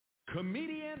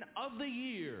Comedian of the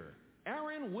Year,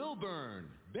 Aaron Wilburn,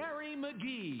 Barry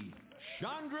McGee,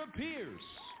 Chandra Pierce,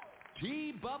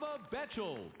 T. Bubba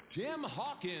Bechtol, Tim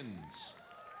Hawkins.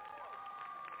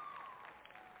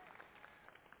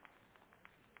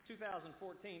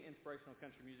 2014 Inspirational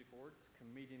Country Music Awards,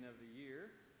 Comedian of the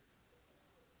Year,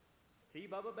 T.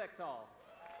 Bubba Bechtol.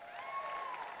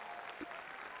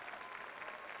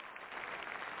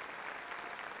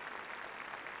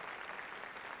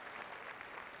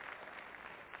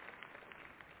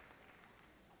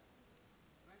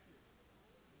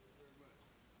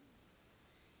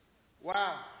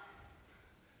 Wow.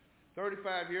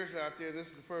 35 years out there, this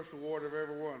is the first award I've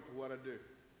ever won for what I do.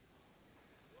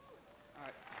 All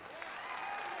right.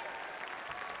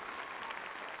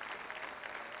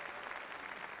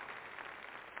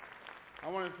 I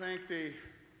want to thank the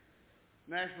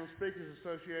National Speakers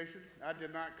Association. I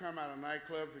did not come out of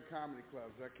nightclubs and comedy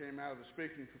clubs. I came out of the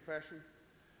speaking profession.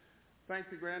 Thank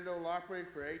the Grand Ole Opry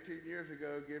for 18 years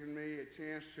ago giving me a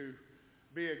chance to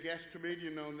be a guest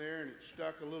comedian on there, and it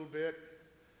stuck a little bit,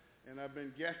 and I've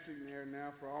been guesting there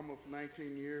now for almost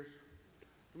 19 years.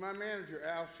 To my manager,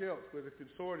 Al Schiltz, with a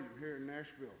consortium here in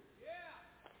Nashville,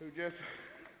 who just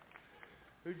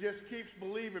keeps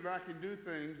believing I can do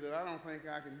things that I don't think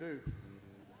I can do,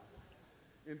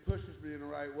 and pushes me in the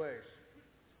right ways.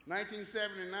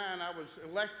 1979, I was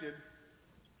elected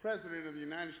president of the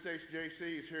United States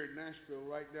JCs here in Nashville,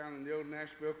 right down in the old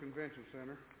Nashville Convention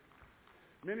Center.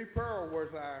 Minnie Pearl was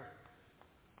our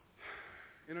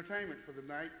entertainment for the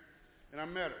night, and I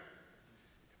met her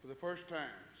for the first time.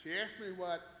 She asked me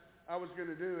what I was going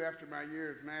to do after my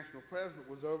year as national president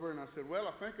was over, and I said, well,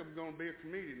 I think I'm going to be a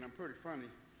comedian. I'm pretty funny,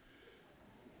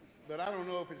 but I don't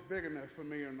know if it's big enough for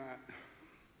me or not.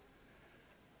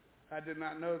 I did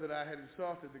not know that I had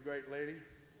insulted the great lady,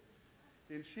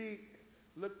 and she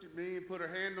looked at me and put her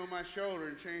hand on my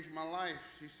shoulder and changed my life.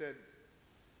 She said,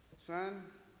 son,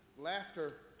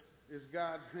 laughter is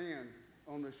God's hand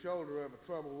on the shoulder of a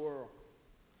troubled world.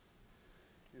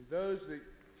 And those that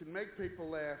can make people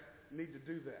laugh need to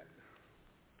do that.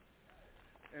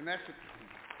 And that's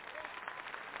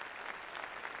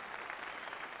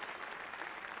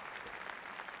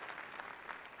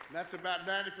about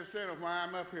 90% of why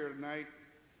I'm up here tonight.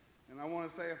 And I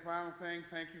want to say a final thing.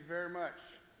 Thank you very much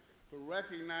for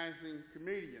recognizing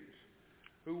comedians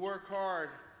who work hard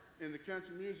in the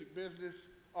country music business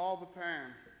all the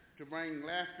time to bring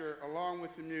laughter along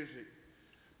with the music.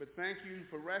 But thank you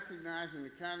for recognizing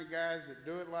the kind of guys that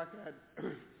do it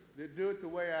that do it the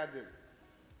way I do.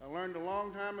 I learned a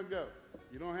long time ago,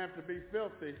 you don't have to be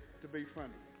filthy to be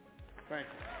funny. Thank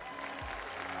you.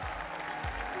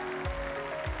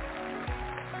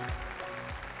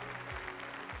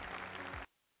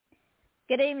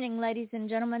 Good evening, ladies and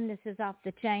gentlemen. This is Off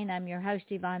the Chain. I'm your host,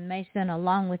 Yvonne Mason,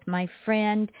 along with my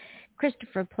friend,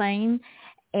 Christopher Plain.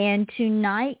 And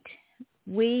tonight,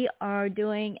 we are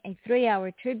doing a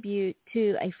 3-hour tribute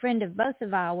to a friend of both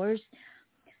of ours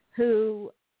who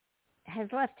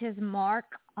has left his mark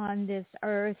on this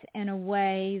earth in a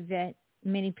way that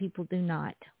many people do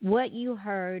not. What you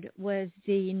heard was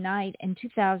the night in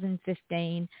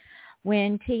 2015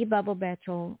 when T. Bubba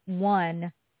Bechtol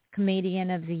won Comedian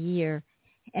of the Year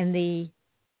in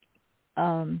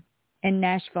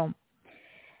Nashville.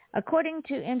 According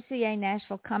to MCA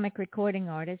Nashville comic recording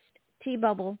artist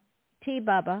Bubba is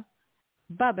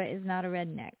not a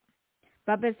redneck.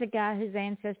 Bubba is a guy whose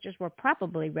ancestors were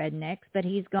probably rednecks, but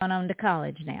he's gone on to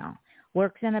college now,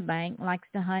 works in a bank, likes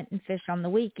to hunt and fish on the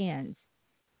weekends.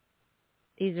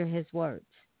 These are his words.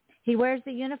 He wears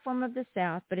the uniform of the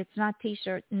South, but it's not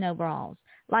T-shirts and no bras.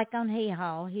 Like on Hee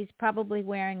Haw, he's probably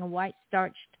wearing a white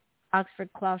starched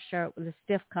Oxford cloth shirt with a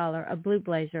stiff collar, a blue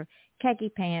blazer, khaki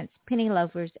pants, penny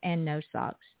loafers, and no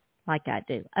socks, like I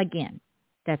do. Again,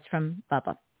 that's from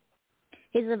Bubba.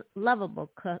 He's a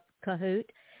lovable cahoot,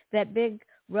 that big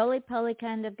roly-poly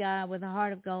kind of guy with a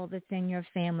heart of gold that's in your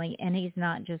family, and he's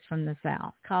not just from the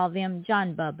South. Call them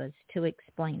John Bubbas to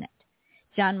explain it.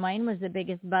 John Wayne was the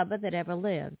biggest Bubba that ever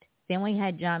lived. Then we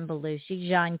had John Belushi,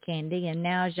 John Candy, and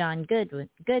now John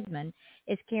Goodman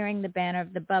is carrying the banner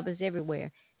of the Bubbas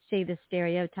everywhere. See the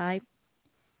stereotype?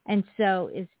 And so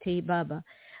is T. Bubba.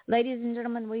 Ladies and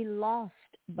gentlemen, we lost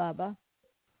Bubba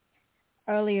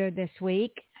earlier this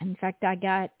week. In fact, I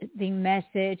got the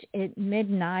message at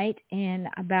midnight and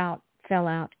about fell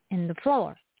out in the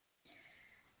floor.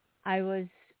 I was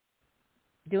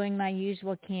doing my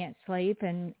usual can't sleep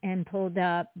and pulled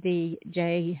up the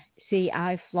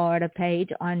JCI Florida page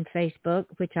on Facebook,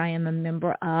 which I am a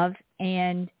member of,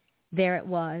 and there it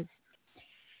was.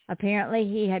 Apparently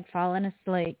he had fallen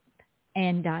asleep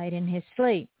and died in his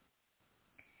sleep.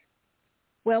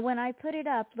 Well, when I put it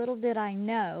up, little did I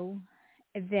know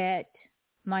that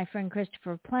my friend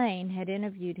Christopher Plain had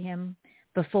interviewed him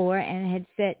before and had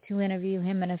set to interview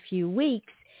him in a few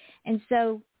weeks. And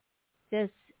so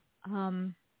this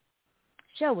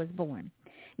show was born.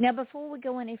 Now, before we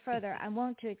go any further, I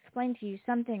want to explain to you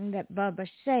something that Bubba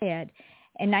said.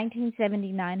 In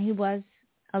 1979, he was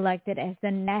elected as the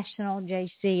National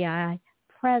JCI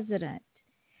president.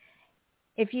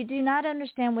 If you do not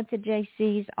understand what the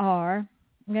JCs are,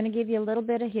 I'm going to give you a little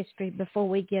bit of history before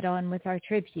we get on with our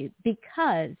tribute,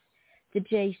 because the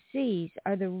JCs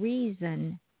are the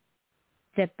reason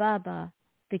that Bubba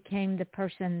became the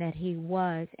person that he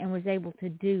was and was able to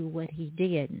do what he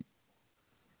did.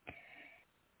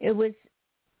 It was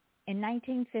in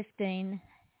 1915,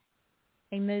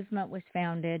 a movement was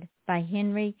founded by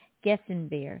Henry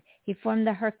Gessenbeer. He formed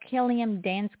the Herculaneum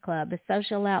Dance Club, a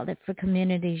social outlet for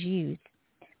community's youth.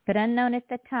 But unknown at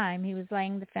the time, he was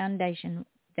laying the foundation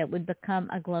that would become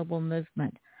a global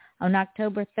movement. On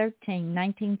October 13,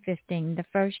 1915, the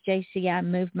first JCI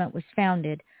movement was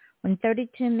founded when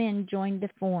 32 men joined to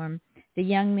form the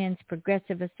Young Men's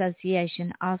Progressive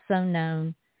Association, also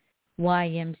known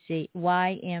YMPCA,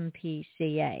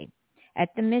 at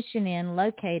the Mission Inn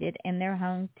located in their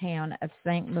hometown of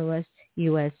St. Louis,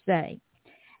 USA.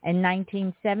 In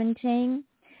 1917,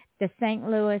 the St.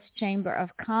 Louis Chamber of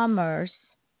Commerce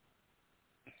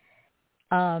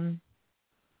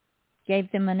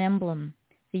gave them an emblem.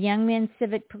 The Young Men's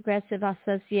Civic Progressive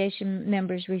Association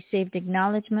members received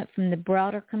acknowledgement from the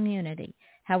broader community.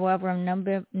 However, on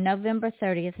November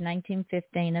 30th,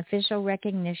 1915, official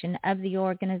recognition of the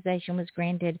organization was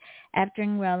granted after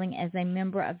enrolling as a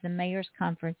member of the Mayor's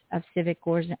Conference of Civic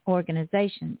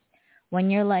Organizations. 1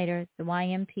 year later, the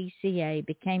YMPCA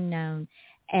became known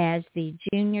as the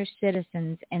Junior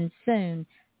Citizens and soon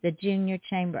the Junior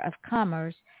Chamber of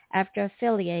Commerce after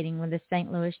affiliating with the St.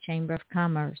 Louis Chamber of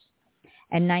Commerce.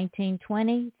 In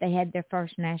 1920, they had their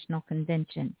first national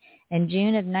convention. In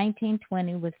June of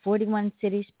 1920, with 41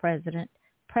 cities present,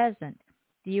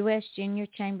 the U.S. Junior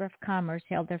Chamber of Commerce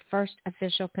held their first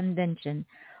official convention,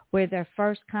 where their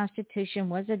first constitution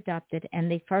was adopted and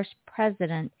the first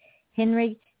president,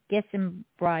 Henry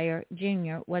Gessenbeer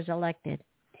Jr., was elected.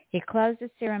 He closed the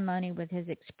ceremony with his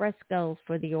express goals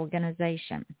for the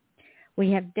organization. We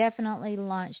have definitely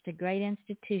launched a great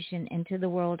institution into the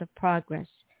world of progress.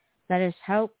 Let us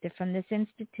hope that from this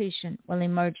institution will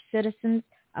emerge citizens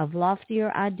of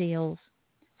loftier ideals,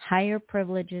 higher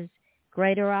privileges,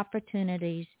 greater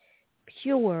opportunities,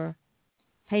 pure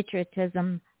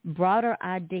patriotism, broader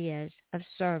ideas of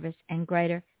service, and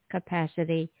greater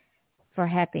capacity for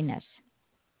happiness.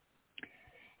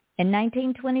 In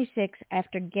 1926,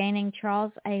 after gaining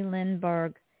Charles A.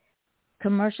 Lindbergh,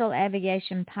 commercial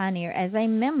aviation pioneer, as a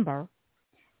member,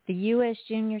 the U.S.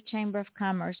 Junior Chamber of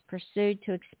Commerce pursued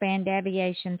to expand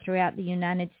aviation throughout the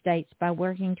United States by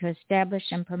working to establish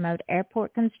and promote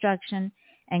airport construction,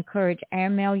 encourage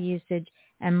airmail usage,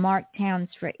 and mark towns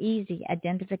for easy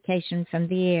identification from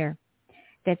the air.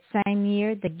 That same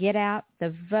year, the Get Out,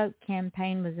 the Vote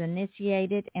campaign was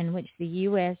initiated, in which the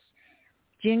U.S.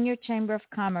 Junior Chamber of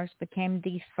Commerce became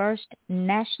the first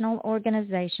national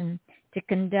organization to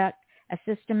conduct a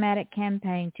systematic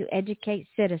campaign to educate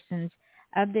citizens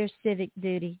of their civic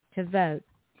duty to vote.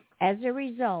 As a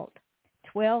result,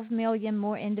 12 million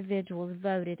more individuals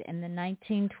voted in the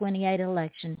 1928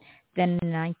 election than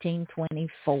in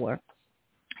 1924.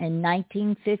 In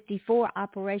 1954,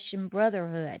 Operation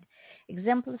Brotherhood,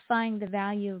 exemplifying the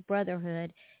value of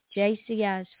brotherhood,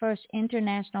 JCI's first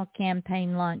international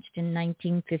campaign launched in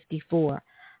 1954.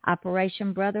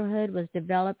 Operation Brotherhood was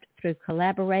developed through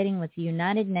collaborating with the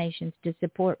United Nations to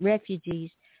support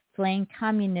refugees fleeing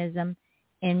communism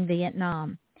in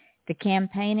Vietnam. The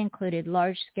campaign included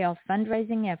large-scale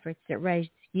fundraising efforts that raised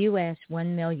U.S.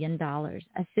 $1 million,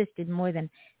 assisted more than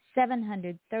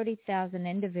 730,000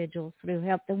 individuals through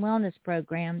health and wellness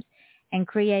programs, and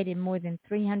created more than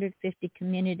 350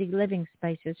 community living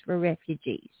spaces for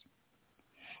refugees.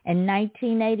 In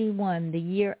 1981, the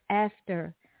year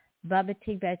after Bubba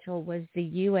T. Bechtol was the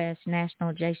U.S.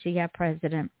 National JCI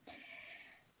president,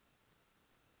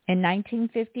 in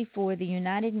 1954, the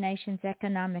United Nations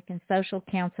Economic and Social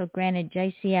Council granted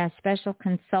JCI special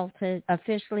consultant,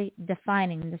 officially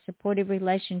defining the supportive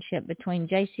relationship between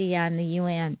JCI and the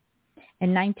UN.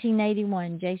 In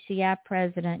 1981, JCI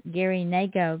President Gary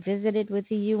Nago visited with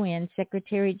the UN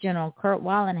Secretary General Kurt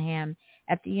Wallenham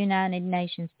at the United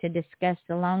Nations to discuss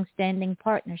the long-standing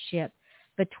partnership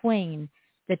between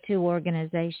the two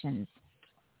organizations.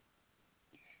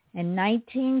 In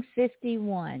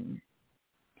 1951,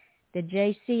 The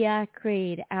JCI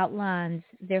Creed outlines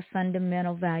their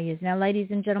fundamental values. Now, ladies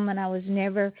and gentlemen, I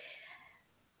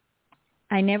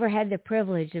never had the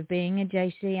privilege of being a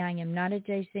JC. I am not a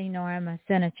JC, nor am I a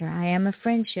senator. I am a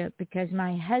friendship because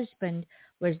my husband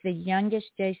was the youngest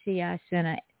JCI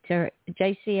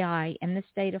in the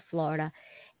state of Florida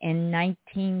in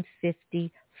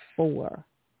 1954.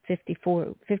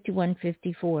 51,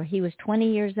 54. He was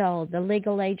 20 years old. The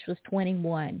legal age was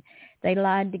 21. They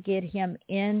lied to get him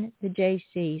in the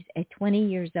JCs at 20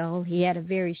 years old. He had a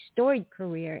very storied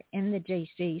career in the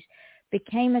JCs,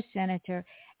 became a senator,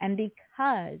 and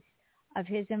because of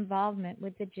his involvement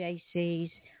with the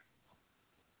JCs,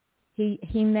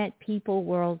 he met people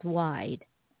worldwide.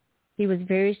 He was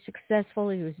very successful.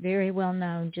 He was very well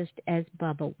known, just as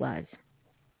Bubba was.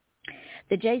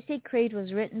 The JC Creed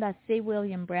was written by C.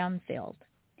 William Brownfield.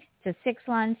 It's a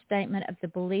 6-line statement of the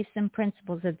beliefs and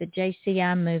principles of the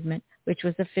JCI movement, which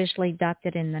was officially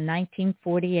adopted in the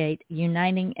 1948,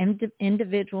 uniting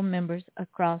individual members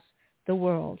across the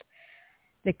world.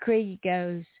 The creed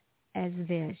goes as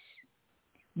this: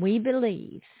 we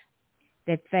believe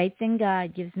that faith in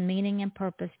God gives meaning and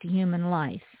purpose to human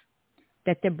life,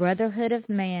 that the brotherhood of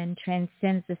man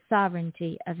transcends the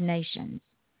sovereignty of nations,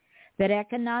 that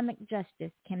economic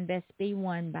justice can best be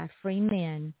won by free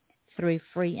men through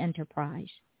free enterprise,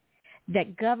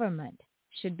 that government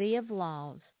should be of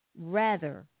laws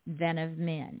rather than of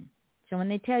men. So when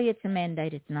they tell you it's a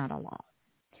mandate, it's not a law.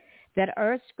 That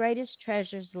Earth's greatest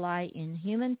treasures lie in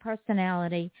human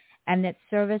personality, and that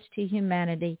service to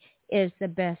humanity is the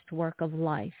best work of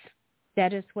life.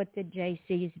 That is what the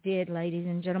JCs did, ladies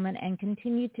and gentlemen, and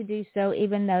continue to do so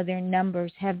even though their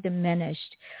numbers have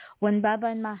diminished. When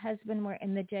Bubba and my husband were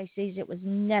in the JCs, it was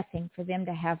nothing for them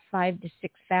to have 5,000 to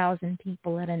 6,000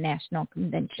 people at a national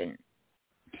convention.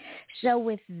 So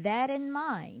with that in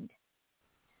mind,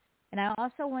 and I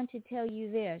also want to tell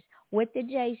you this, what the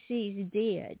JCs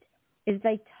did is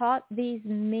they taught these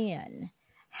men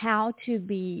how to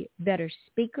be better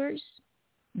speakers,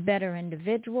 better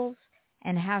individuals,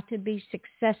 and how to be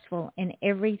successful in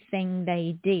everything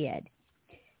they did.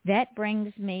 That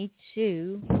brings me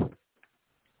to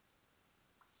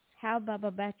how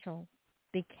Bubba Bechtol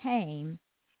became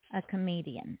a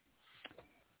comedian.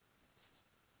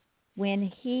 When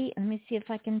he, let me see if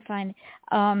I can find,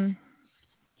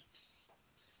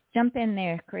 jump in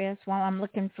there, Chris, while I'm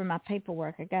looking for my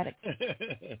paperwork. I got it.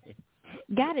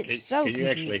 Got it so confused.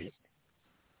 Actually,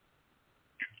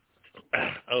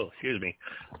 oh, excuse me.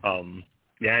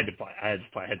 Yeah, I had to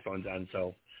put headphones on,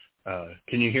 so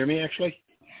can you hear me actually?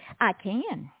 I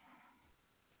can.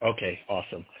 Okay,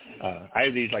 awesome. I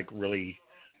have these like really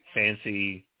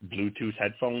fancy Bluetooth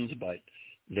headphones, but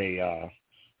they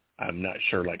I'm not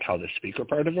sure like how the speaker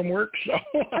part of them works. So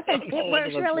it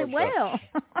works really well.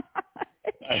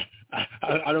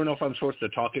 I don't know if I'm supposed to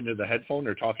talk into the headphone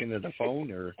or talk into the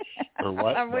phone or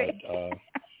what, but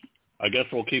I guess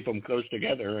we'll keep them close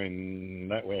together,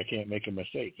 and that way I can't make a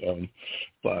mistake.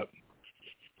 But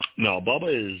no,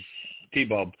 Bubba is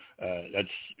T-Bub. That's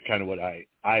kind of what I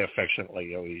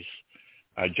affectionately always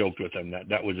joked with him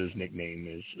that was his nickname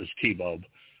is T-Bub,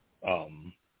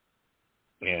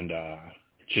 and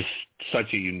just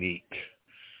such a unique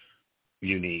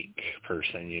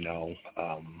person, you know,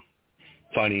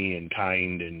 funny and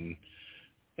kind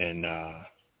and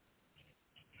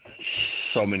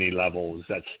so many levels.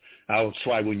 That's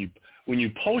why when you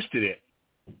posted it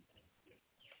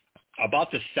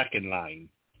about the second line,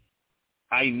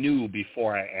 I knew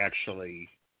before I actually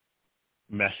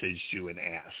messaged you and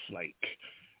asked, like,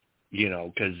 you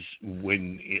know, because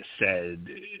when it said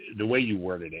the way you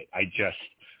worded it,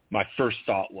 my first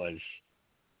thought was,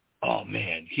 oh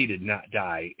man, he did not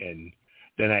die. And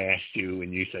then I asked you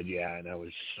and you said, yeah. And I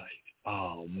was like,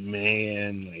 oh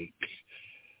man,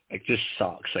 like this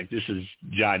sucks. Like this is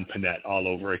John Panette all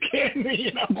over again,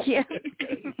 you know? Yeah.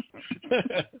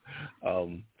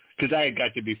 Because I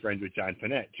got to be friends with John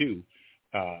Panette too,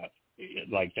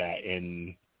 like that.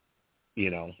 And, you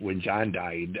know, when John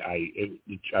died,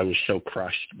 I was so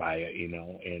crushed by it, you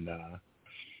know, and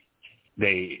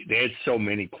they had so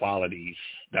many qualities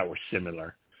that were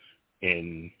similar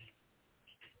in,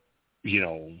 you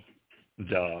know,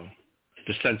 the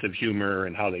sense of humor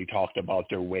and how they talked about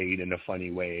their weight in a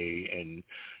funny way, and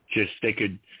just they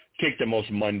could take the most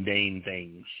mundane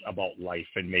things about life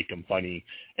and make them funny,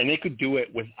 and they could do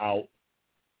it without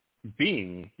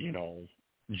being, you know,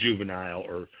 juvenile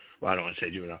or, well, I don't want to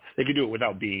say juvenile. They could do it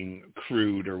without being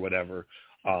crude or whatever.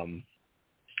 John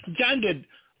did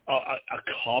a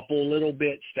couple little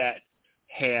bits that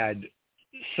had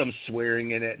some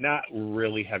swearing in it, not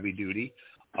really heavy duty,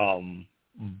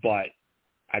 but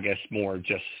I guess more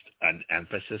just an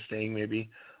emphasis thing maybe.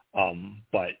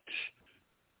 But,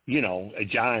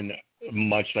 John,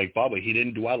 much like Bubba, he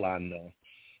didn't dwell on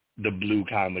the blue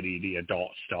comedy, the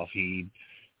adult stuff. He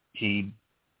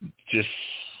just,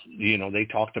 they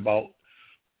talked about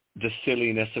the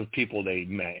silliness of people they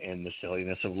met and the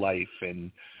silliness of life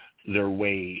and their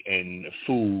weight and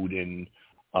food. And,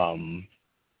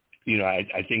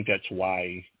 I think that's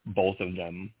why both of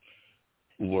them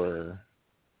were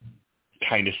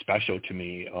kind of special to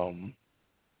me.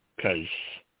 'Cause,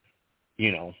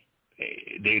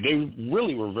 they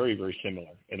really were very, very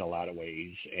similar in a lot of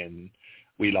ways. And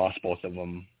we lost both of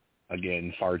them,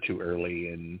 again, far too early,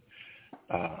 and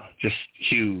just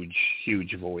huge,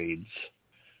 huge voids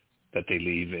that they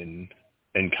leave in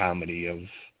comedy of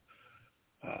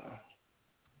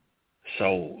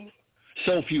so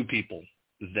few people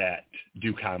that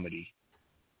do comedy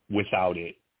without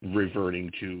it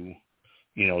reverting to,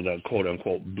 the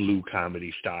quote-unquote blue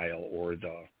comedy style or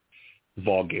the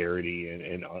vulgarity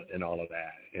and all of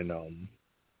that. And,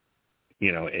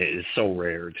 it is so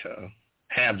rare to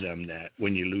have them that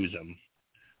when you lose them,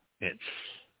 it's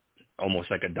almost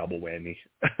like a double whammy,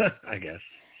 I guess.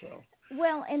 So.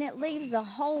 Well, and it leaves a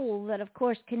hole that, of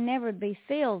course, can never be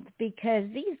filled because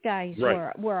these guys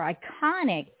were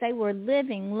iconic. They were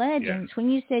living legends. Yeah. When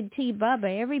you said T.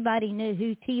 Bubba, everybody knew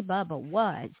who T. Bubba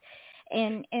was.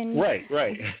 And right.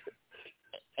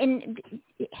 And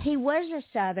he was a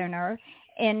Southerner,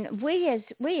 and we as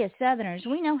Southerners,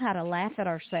 we know how to laugh at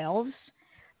ourselves.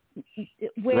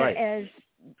 Whereas,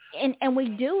 and we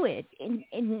do it.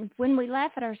 And when we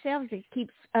laugh at ourselves, it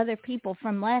keeps other people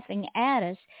from laughing at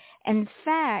us. In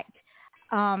fact,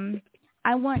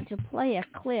 I want to play a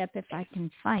clip if I can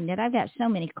find it. I've got so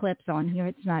many clips on here,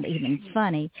 it's not even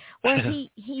funny. Where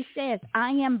he says,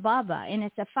 "I am Bubba," and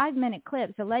it's a 5-minute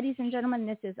clip. So, ladies and gentlemen,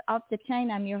 this is Off the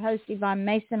Chain. I'm your host, Yvonne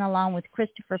Mason, along with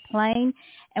Christopher Plain,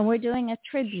 and we're doing a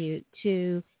tribute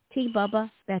to T.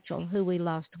 Bubba Bechtol, who we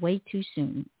lost way too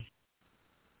soon.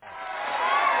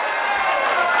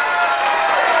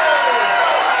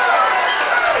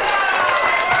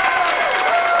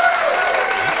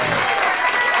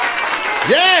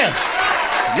 Yeah!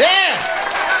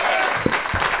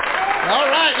 All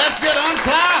right, let's get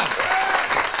untied.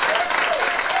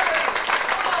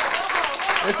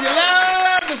 If you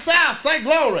love the South, say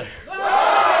glory.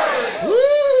 Glory!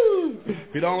 Woo!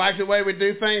 If you don't like the way we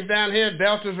do things down here,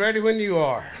 Delta's ready when you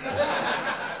are.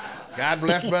 God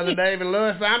bless Brother Dave and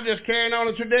Lewis. I'm just carrying on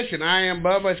a tradition. I am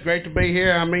Bubba. It's great to be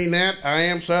here. I mean that. I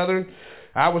am Southern.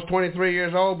 I was 23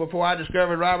 years old before I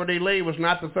discovered Robert E. Lee was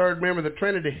not the third member of the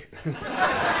Trinity.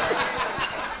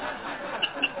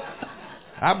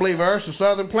 I believe Earth's a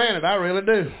southern planet. I really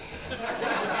do.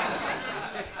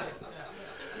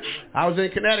 I was in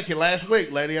Connecticut last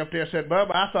week. Lady up there said,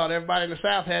 "Bubba, I thought everybody in the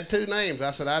South had two names."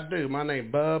 I said, "I do. My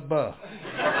name's Bubba."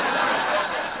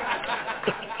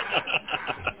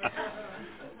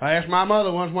 I asked my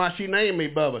mother once why she named me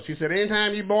Bubba. She said,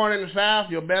 "Anytime you're born in the South,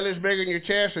 your belly's bigger than your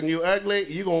chest and you're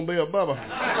ugly, you're going to be a Bubba."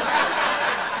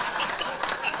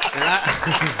 And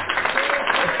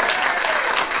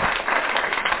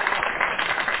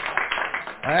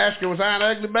I asked her, "Was I an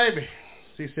ugly baby?"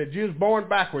 She said, "You was born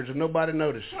backwards and nobody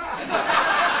noticed." I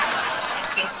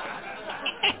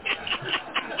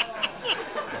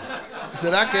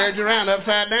said, "I carried you around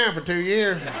upside down for 2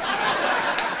 years.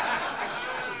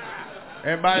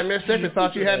 Everybody in Mississippi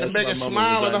thought you had the biggest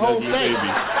smile in the whole state."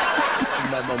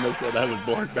 My mama said I was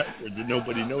born backwards and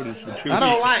nobody noticed for 2 years. I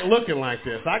don't like looking like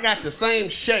this. I got the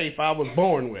same shape I was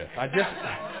born with. I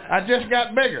just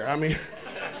got bigger. I mean,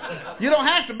 you don't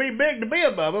have to be big to be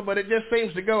a Bubba, but it just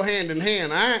seems to go hand in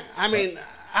hand. I mean,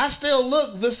 I still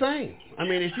look the same. I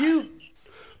mean, if you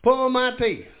pull my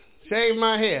teeth, shave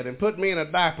my head, and put me in a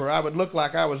diaper, I would look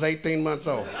like I was 18 months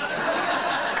old.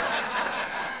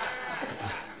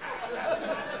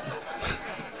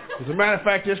 As a matter of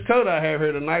fact, this coat I have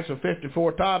here tonight's a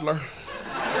 54 toddler.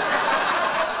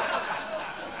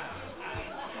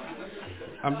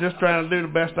 I'm just trying to do the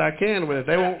best I can with it.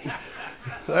 They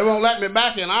won't let me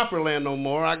back in Opryland no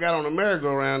more. I got on a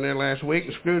merry-go-round there last week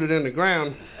and screwed it in the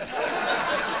ground.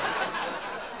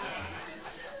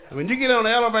 I mean, you get on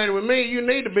the elevator with me, you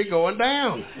need to be going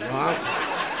down.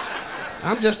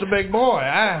 I'm just a big boy.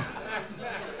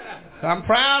 I'm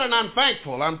proud and I'm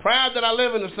thankful. I'm proud that I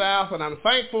live in the South, and I'm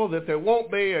thankful that there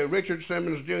won't be a Richard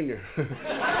Simmons Jr.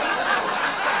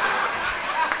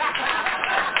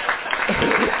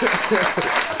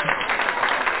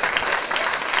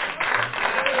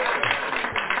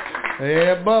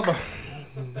 Yeah, Bubba.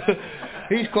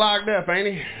 He's clogged up, ain't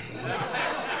he?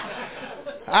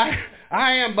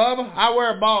 I am Bubba. I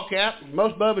wear a ball cap.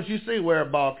 Most Bubbas you see wear a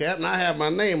ball cap, and I have my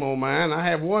name on mine. I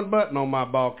have one button on my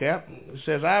ball cap. It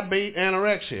says, I beat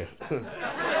anorexia.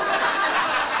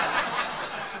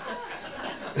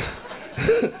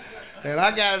 And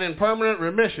I got it in permanent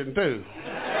remission, too.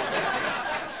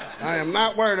 I am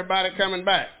not worried about it coming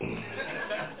back.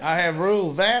 I have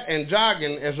ruled that and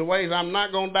jogging as the ways I'm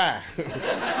not going to die.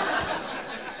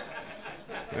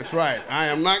 That's right. I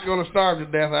am not going to starve to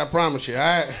death, I promise you.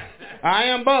 I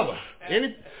am Bubba.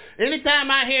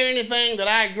 Anytime I hear anything that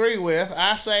I agree with,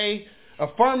 I say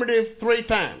affirmative 3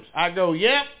 times. I go,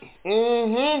 yep,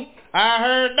 I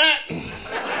heard that.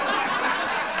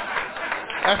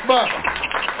 That's Bubba.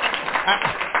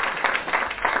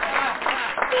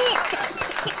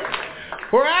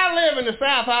 Where I live in the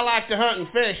South, I like to hunt and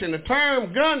fish, and the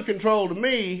term gun control to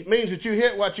me means that you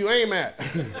hit what you aim at.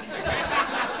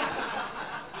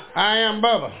 I am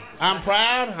Bubba. I'm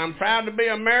proud. I'm proud to be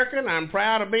American. I'm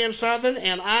proud of being Southern,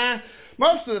 and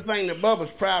most of the thing that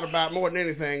Bubba's proud about more than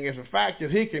anything is the fact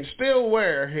that he can still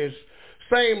wear his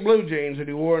same blue jeans that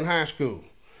he wore in high school.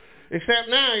 Except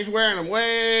now he's wearing them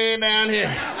way down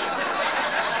here.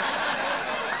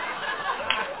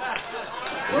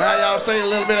 Now y'all see a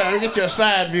little bit of it. Get you a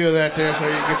side view of that there so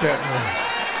you get that.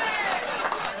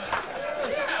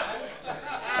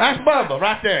 That's Bubba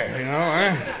right there, you know.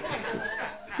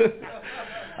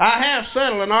 I have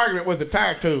settled an argument with the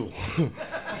tire tool.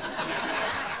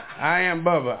 I am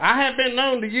Bubba. I have been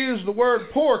known to use the word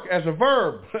pork as a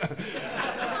verb.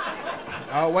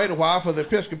 I'll wait a while for the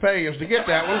Episcopalians to get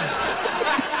that one.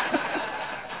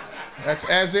 That's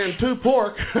as in to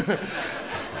pork.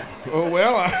 Oh,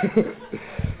 well,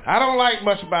 I don't like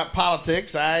much about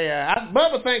politics.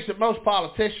 Bubba thinks that most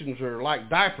politicians are like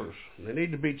diapers. They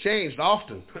need to be changed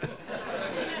often.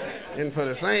 And for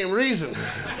the same reason.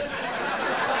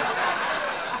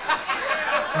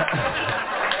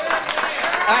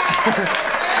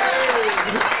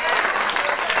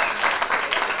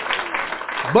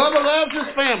 Bubba loves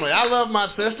his family. I love my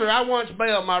sister. I once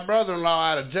bailed my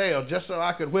brother-in-law out of jail just so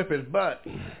I could whip his butt.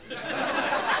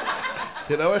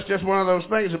 You know, it's just one of those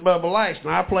things that Bubba likes.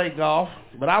 Now, I play golf,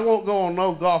 but I won't go on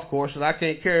no golf course that I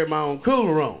can't carry my own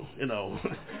cooler on, you know.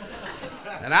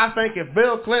 And I think if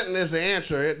Bill Clinton is the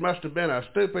answer, it must have been a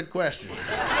stupid question.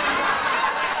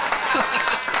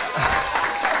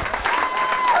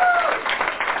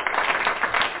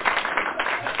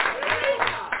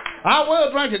 I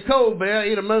will drink a cold beer,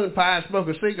 eat a moon pie, and smoke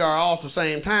a cigar all at the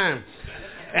same time.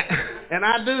 And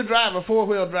I do drive a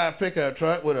 4-wheel drive pickup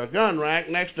truck with a gun rack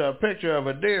next to a picture of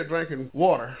a deer drinking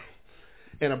water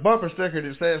and a bumper sticker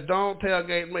that says, "Don't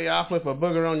tailgate me, I'll flip a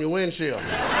booger on your windshield."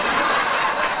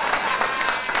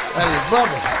 That is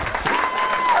Bubba.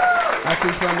 I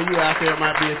see some of you out there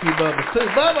might be a few Bubbas too.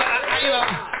 Bubba,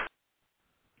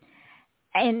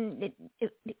 And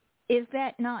is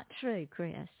that not true,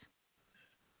 Chris?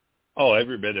 Oh,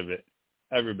 every bit of it.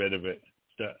 Every bit of it.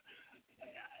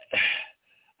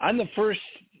 On the first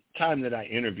time that I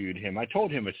interviewed him, I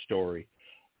told him a story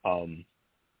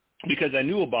because I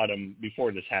knew about him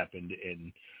before this happened,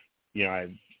 and you know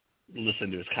I've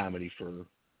listened to his comedy for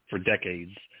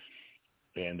decades.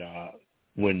 And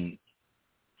when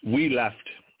we left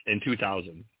in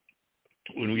 2000,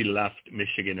 when we left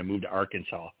Michigan and moved to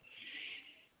Arkansas,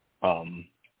 I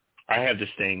had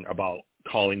this thing about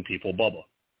calling people Bubba,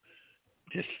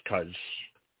 just because.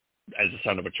 As a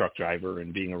son of a truck driver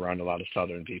and being around a lot of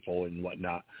Southern people and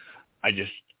whatnot, I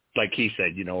just, like he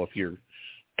said, you know, if you're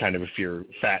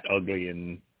fat, ugly,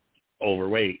 and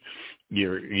overweight,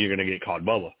 you're going to get called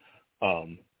Bubba.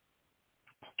 When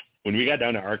we got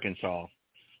down to Arkansas,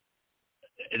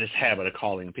 this habit of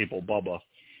calling people Bubba,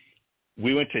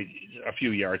 we went to a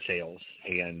few yard sales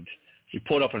and we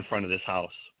pulled up in front of this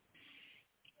house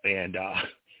and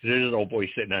there's an old boy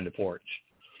sitting on the porch.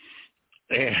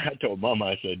 And I told Mama,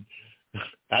 I said,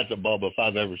 "That's a Bubba if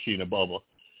I've ever seen a Bubba."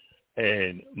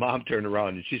 And Mom turned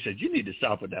around and she said, "You need to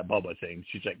stop with that Bubba thing."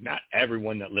 She's like, "Not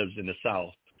everyone that lives in the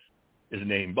South is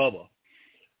named Bubba."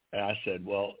 And I said,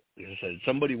 "Well," I said,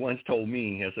 "somebody once told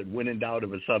me," I said, "when in doubt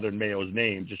of a Southern male's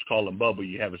name, just call him Bubba.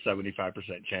 You have a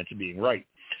 75% chance of being right."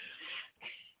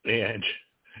 And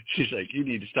she's like, "You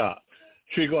need to stop."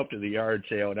 So we go up to the yard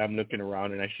sale and I'm looking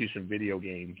around and I see some video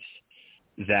games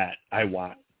that I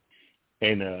want.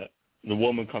 And the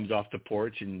woman comes off the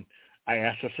porch, and I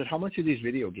asked her, I said, "How much are these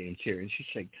video games here?" And she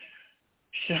said,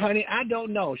 "Honey, I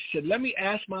don't know." She said, "Let me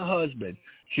ask my husband."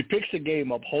 She picks the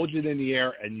game up, holds it in the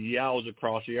air, and yells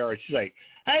across the yard. She's like,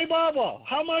 "Hey, Bubba,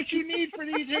 how much you need for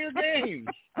these here games?"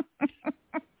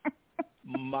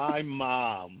 My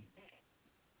mom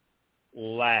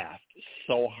laughed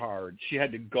so hard. She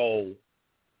had to go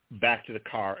back to the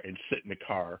car and sit in the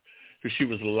car because she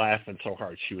was laughing so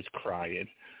hard she was crying.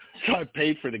 So I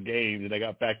paid for the game, and I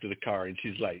got back to the car, and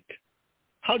she's like,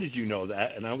 "How did you know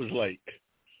that?" And I was like,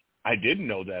 "I didn't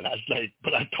know that." I was like,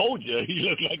 "But I told you he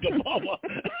looked like a Bubba."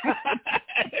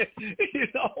 You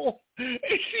know? And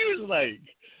she's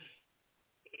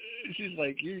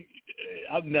like,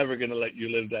 I'm never going to let you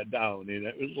live that down. And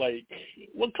it was like,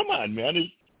 well, come on,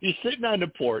 man. He's sitting on the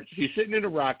porch. He's sitting in a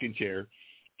rocking chair.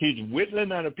 He's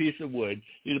whittling on a piece of wood.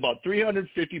 He's about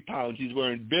 350 pounds. He's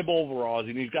wearing bib overalls,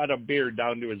 and he's got a beard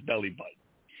down to his belly button.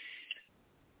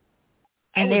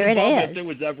 And there it is. If there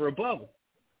was ever a Bubba,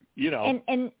 you know.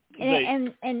 And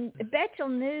Bechtol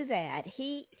knew that.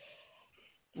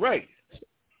 Right.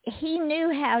 He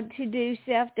knew how to do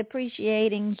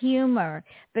self-depreciating humor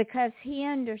because he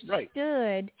understood. Right.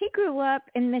 He grew up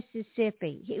in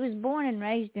Mississippi. He was born and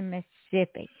raised in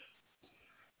Mississippi.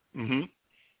 Mm-hmm.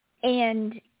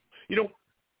 And,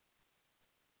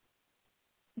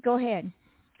 go ahead.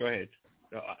 Go ahead.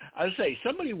 I would say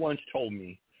somebody once told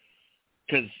me,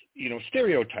 because,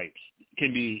 stereotypes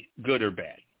can be good or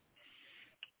bad.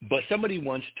 But somebody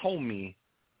once told me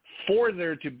for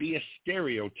there to be a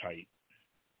stereotype,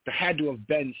 there had to have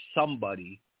been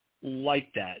somebody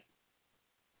like that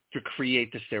to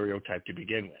create the stereotype to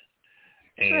begin with.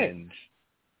 And,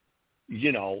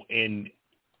 and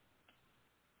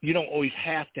you don't always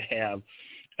have to have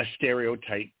a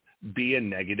stereotype be a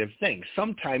negative thing.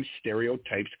 Sometimes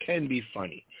stereotypes can be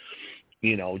funny.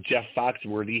 Jeff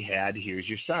Foxworthy had Here's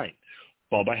Your Sign.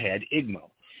 Bubba had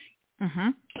Igmo. Mm-hmm.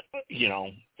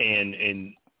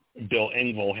 And Bill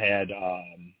Engvall had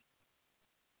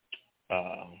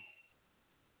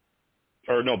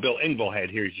Bill Engvall had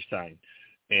Here's Your Sign,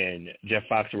 and Jeff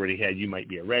Foxworthy had You Might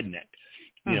Be a Redneck.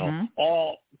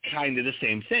 All kind of the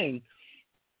same thing,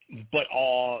 but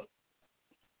all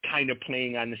kind of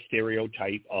playing on the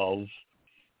stereotype of,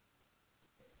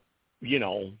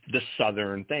 the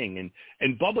Southern thing.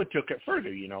 And Bubba took it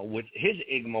further, with his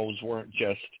Igmos weren't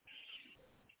just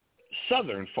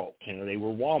Southern folks. They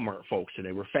were Walmart folks, and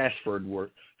they were fast food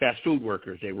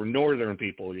workers. They were Northern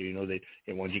people. They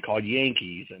ones he called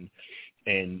Yankees,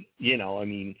 and he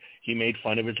made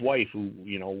fun of his wife, who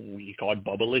he called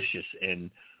Bubbalicious, and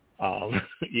Bubba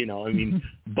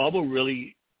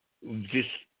really just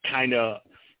kind of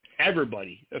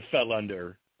everybody fell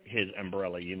under his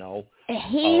umbrella.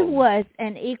 He was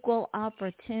an equal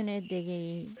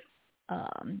opportunity.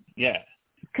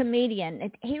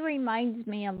 Comedian. He reminds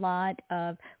me a lot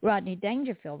of Rodney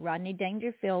Dangerfield. Rodney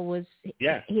Dangerfield was, he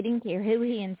didn't care who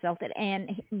he insulted.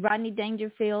 And Rodney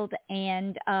Dangerfield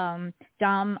and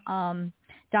Don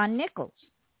Nichols.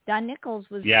 Don Nichols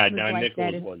was Don like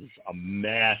Nichols that was a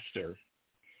master.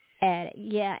 And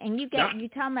you talking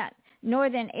about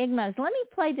Northern Igmos. Let me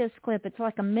play this clip. It's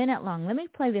like a minute long. Let me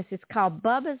play this. It's called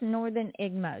Bubba's Northern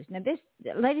Igmos. Now this,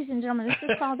 ladies and gentlemen, this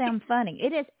is fall down funny.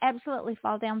 It is absolutely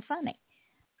fall down funny.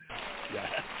 Yeah,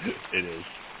 it is.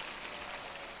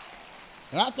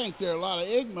 And I think there are a lot of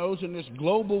Igmos in this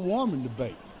global warming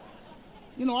debate.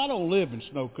 I don't live in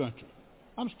snow country.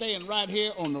 I'm staying right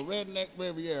here on the Redneck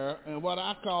Riviera in what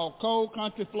I call cold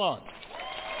country Florida.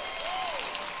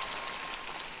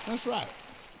 That's right.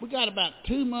 We got about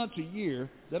 2 months a year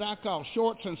that I call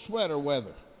shorts and sweater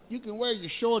weather. You can wear your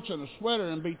shorts and a sweater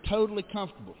and be totally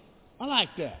comfortable. I like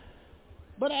that.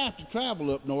 But I have to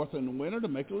travel up north in the winter to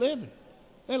make a living.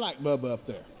 They like Bubba up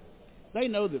there. They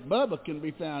know that Bubba can be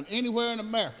found anywhere in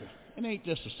America. It ain't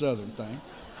just a southern thing.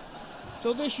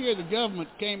 So this year the government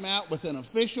came out with an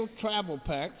official travel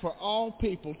pack for all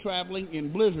people traveling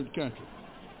in blizzard country.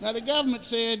 Now the government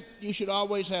said you should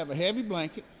always have a heavy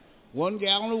blanket, 1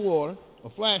 gallon of water, a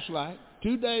flashlight,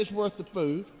 2 days worth of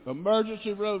food,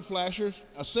 emergency road flashers,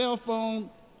 a cell phone,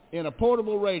 and a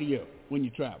portable radio when you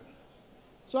travel.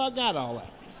 So I got all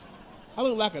that. I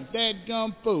looked like a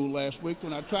dadgum fool last week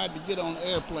when I tried to get on an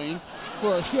airplane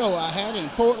for a show I had in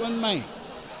Portland, Maine.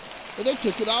 But they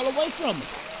took it all away from me.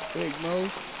 Big Mo.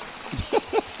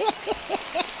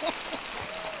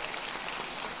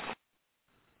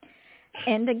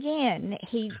 And again,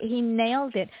 he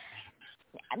nailed it.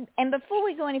 And before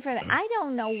we go any further, I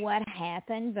don't know what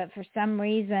happened, but for some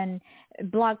reason,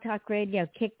 Blog Talk Radio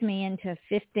kicked me into a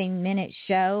 15-minute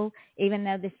show, even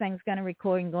though this thing's going to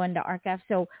record and go into archive.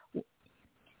 So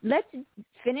let's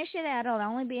finish it out. It'll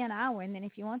only be an hour, and then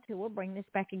if you want to, we'll bring this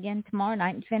back again tomorrow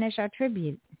night and finish our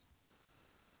tribute.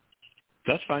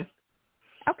 That's fine.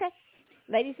 Okay.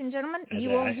 Ladies and gentlemen, you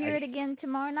will hear it again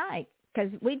tomorrow night,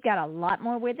 because we've got a lot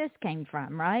more where this came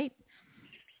from, right?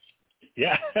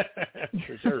 Yeah,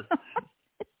 for sure.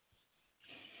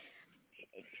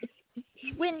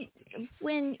 When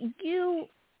you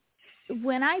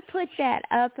when I put that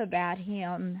up about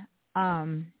him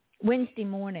Wednesday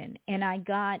morning, and I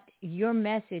got your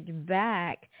message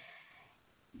back,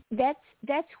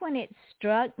 that's when it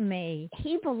struck me.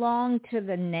 He belonged to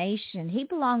the nation. He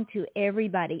belonged to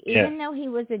everybody. Even though he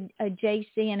was a JC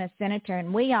and a senator,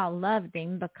 and we all loved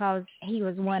him because he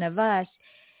was one of us,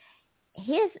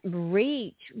 his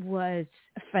reach was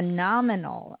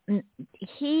phenomenal. This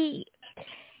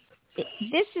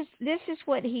is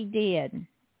what he did.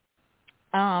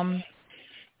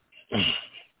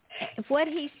 What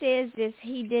he says is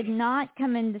he did not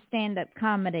come into stand-up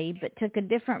comedy, but took a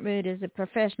different route as a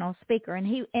professional speaker, and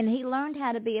he learned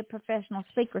how to be a professional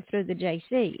speaker through the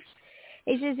JCs.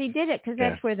 He says he did it because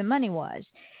that's where the money was.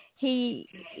 He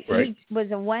was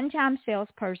a one-time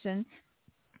salesperson.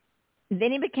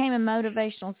 Then he became a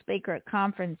motivational speaker at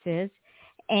conferences,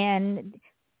 and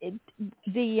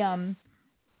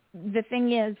the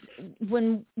thing is,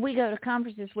 when we go to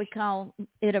conferences, we call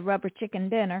it a rubber chicken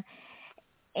dinner.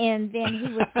 And then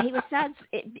he was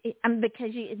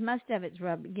because most of it's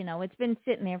rubber, it's been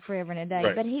sitting there forever and a day.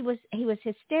 Right. But he was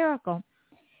hysterical.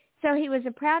 So he was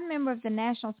a proud member of the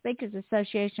National Speakers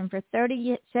Association for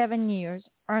 37 years,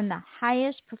 earned the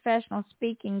highest professional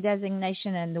speaking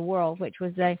designation in the world, which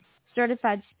was a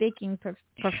certified speaking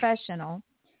professional.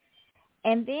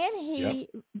 And then he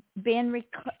been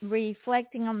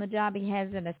reflecting on the job he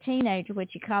has as a teenager,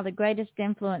 which he called the greatest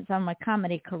influence on my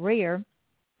comedy career.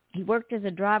 He worked as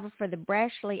a driver for the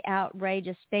brashly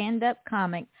outrageous stand-up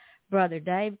comic Brother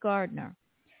Dave Gardner,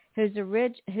 whose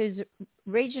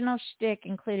regional shtick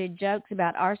included jokes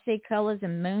about RC colors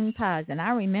and moon pies, and I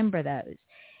remember those.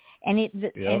 And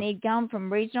and he'd gone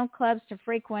from regional clubs to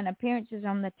frequent appearances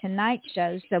on the Tonight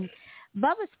Show. So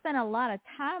Bubba spent a lot of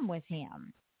time with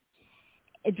him,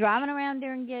 driving around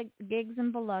during gigs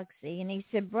in Biloxi, and he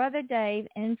said, Brother Dave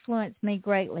influenced me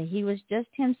greatly. He was just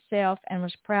himself and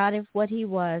was proud of what he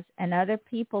was, and other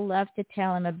people loved to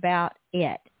tell him about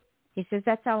it. He says,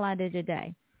 that's all I do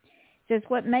today. He says,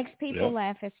 what makes people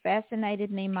laugh has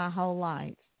fascinated me my whole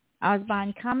life. I was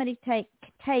buying comedy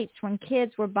tapes when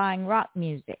kids were buying rock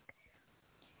music.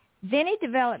 Then he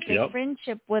developed a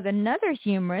friendship with another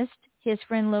humorist, his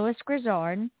friend Louis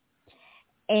Grizzard,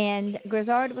 and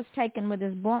Grizzard was taken with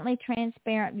his bluntly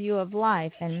transparent view of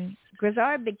life. And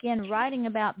Grizzard began writing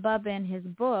about Bubba in his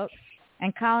books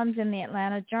and columns in the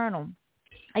Atlanta Journal.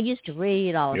 I used to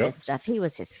read all of his stuff. He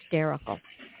was hysterical.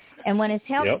 And when his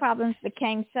health problems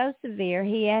became so severe,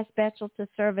 he asked Bechtol to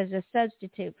serve as a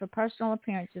substitute for personal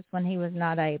appearances when he was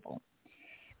not able.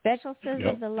 Bechtol says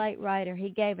of the late writer, he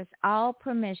gave us all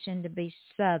permission to be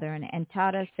Southern and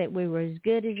taught us that we were as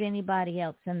good as anybody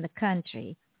else in the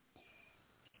country.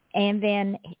 And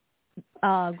then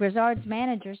Grizzard's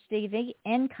manager, Steve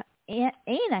Enoch,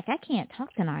 I can't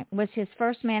talk tonight, was his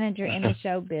first manager in the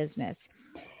show business.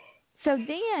 So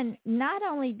then not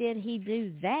only did he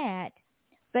do that,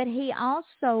 but he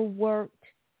also worked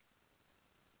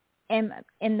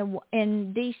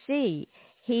in D.C.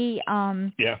 He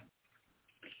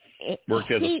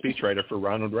worked as a speechwriter for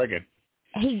Ronald Reagan.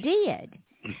 He did.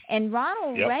 And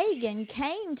Ronald Reagan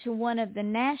came to one of the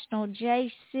national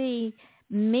JC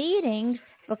meetings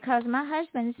because my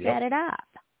husband set it up.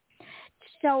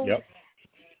 So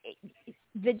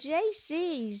the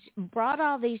JCs brought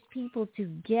all these people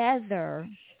together,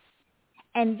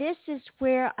 and this is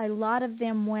where a lot of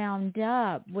them wound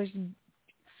up, was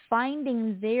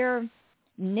finding their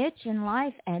niche in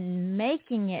life and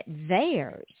making it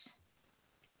theirs.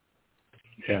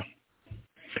 Yeah.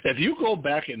 If you go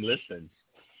back and listen,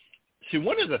 see,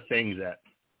 one of the things that,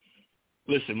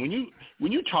 listen,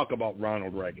 when you talk about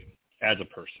Ronald Reagan as a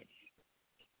person,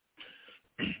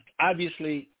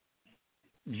 obviously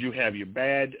you have your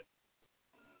bad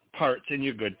parts and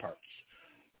your good parts.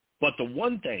 But the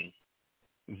one thing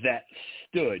that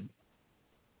stood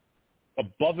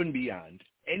above and beyond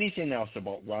anything else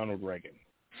about Ronald Reagan,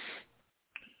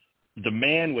 the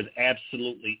man was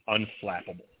absolutely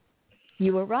unflappable.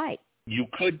 You were right. You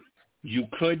could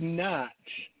not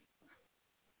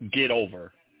get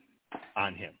over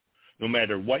on him. No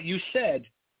matter what you said,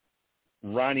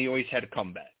 Ronnie always had a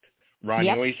comeback.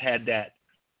 Ronnie always had that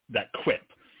quip.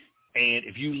 And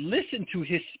if you listen to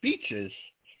his speeches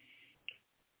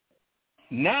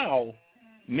now,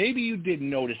 maybe you didn't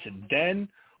notice it then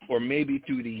or maybe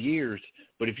through the years,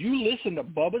 but if you listen to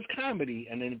Bubba's comedy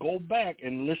and then go back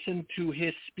and listen to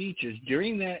his speeches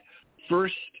during those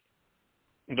first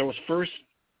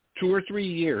 2 or 3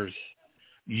 years,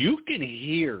 you can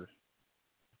hear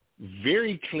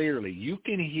very clearly, you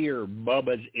can hear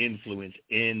Bubba's influence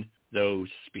in those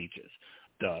speeches.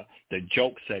 The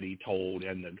jokes that he told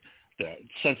and the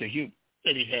sense of humor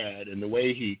that he had and the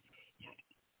way he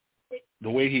the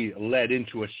way he led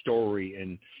into a story,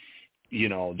 and you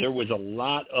know, there was a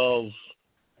lot of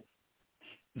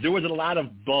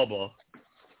Bubba,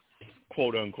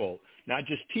 quote unquote, not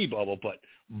just T Bubba, but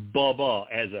Bubba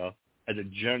as a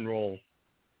general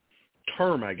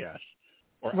term, I guess,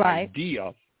 or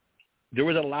idea. There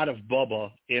was a lot of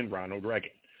Bubba in Ronald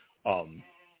Reagan.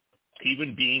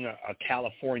 Even being a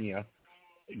California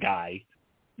guy,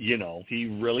 you know, he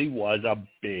really was a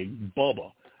big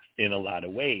Bubba in a lot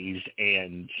of ways.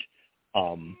 And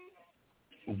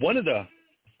one of the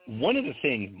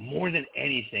things, more than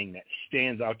anything, that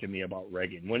stands out to me about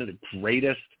Reagan, one of the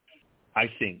greatest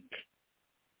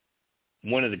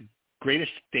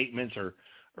statements, or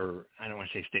I don't want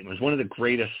to say statements, one of the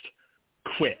greatest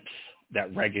quips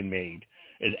that Reagan made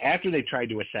is after they tried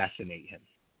to assassinate him.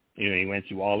 You know, he went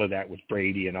through all of that with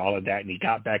Brady and all of that, and he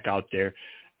got back out there,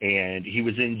 and he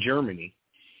was in Germany.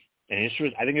 And this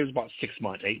was, I think it was about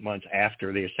 8 months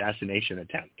after the assassination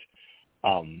attempt.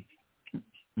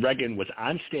 Reagan was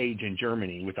on stage in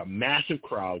Germany with a massive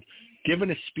crowd,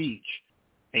 giving a speech,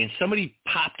 and somebody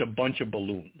popped a bunch of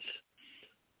balloons.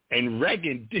 And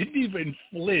Reagan didn't even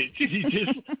flinch. He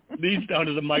just leans down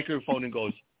to the microphone and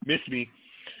goes, "Miss me."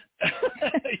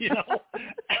 You know,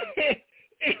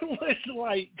 it was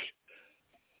like,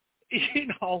 you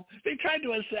know, they tried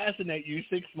to assassinate you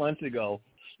 6 months ago.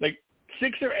 Like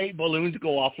 6 or 8 balloons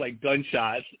go off like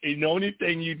gunshots, and the only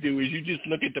thing you do is you just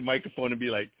look at the microphone and be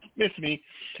like, "Miss me,"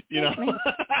 you know.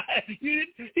 He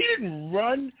didn't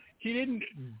run, he didn't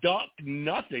duck,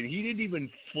 nothing. He didn't even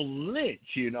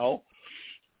flinch, you know.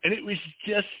 And it was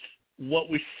just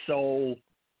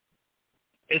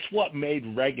it's what made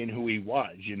Reagan who he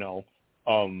was, you know.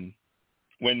 When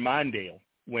Mondale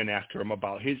went after him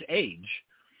about his age,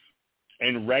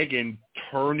 and Reagan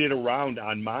turned it around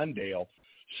on Mondale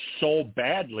so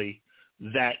badly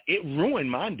that it ruined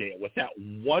Mondale with that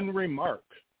one remark.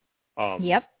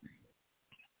 Yep.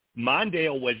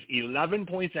 Mondale was 11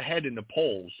 points ahead in the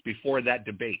polls before that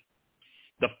debate.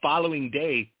 The following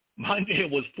day, Mondale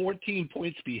was 14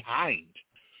 points behind.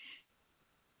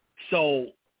 So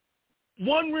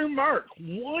one remark,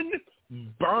 one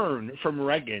burn from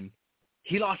Reagan,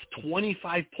 he lost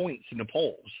 25 points in the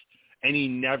polls, and he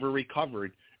never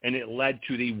recovered, and it led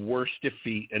to the worst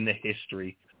defeat in the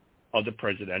history of the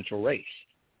presidential race.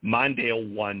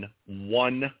 Mondale won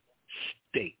one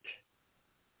state,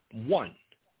 one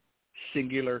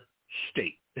singular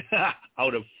state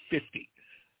out of 50.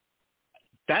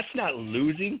 That's not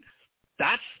losing.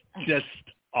 That's just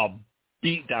a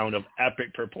beatdown of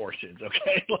epic proportions,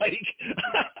 okay? Like,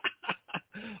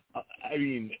 I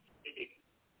mean,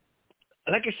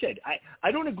 like I said,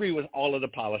 I don't agree with all of the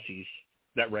policies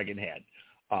that Reagan had.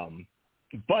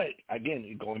 But,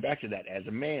 again, going back to that, as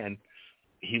a man,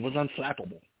 he was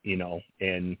unflappable, you know,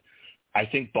 and I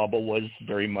think Bubba was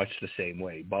very much the same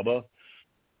way. Bubba,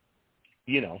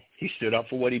 you know, he stood up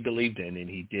for what he believed in, and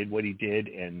he did what he did,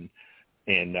 and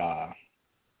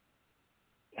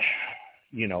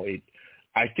you know,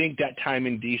 I think that time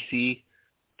in D.C.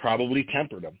 probably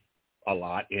tempered him a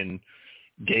lot and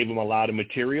gave him a lot of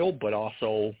material, but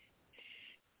also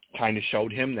kind of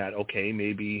showed him that, okay,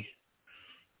 maybe,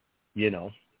 you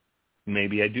know,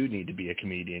 maybe I do need to be a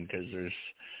comedian, because there's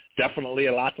definitely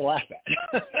a lot to laugh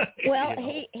at. Well,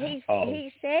 you know?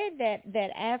 he said that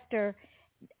after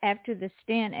the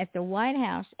stint at the White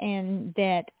House, and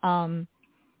that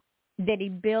he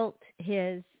built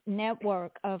his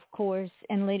network, of course,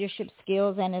 and leadership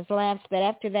skills and his laughs. But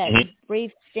after that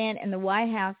brief stint in the White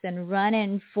House and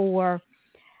running for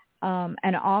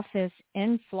an office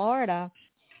in Florida,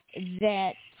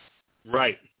 that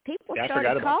people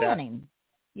started calling him.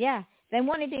 Yeah, they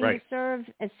wanted him to serve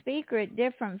as speaker at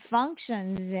different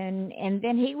functions, and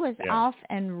then he was off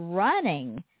and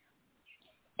running.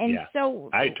 And so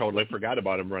I totally forgot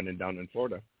about him running down in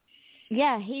Florida.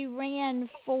 Yeah, he ran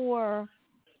for,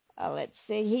 let's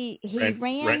see, he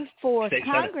ran for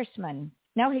congressman.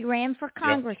 No, he ran for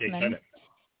congressman.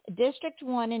 District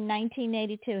 1 in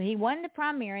 1982. He won the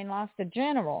primary and lost the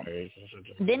general.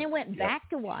 Then he went back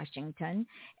to Washington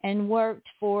and worked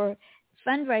for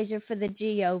fundraiser for the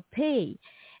GOP.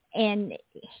 And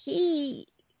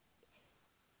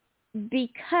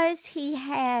because he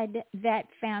had that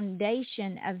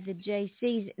foundation of the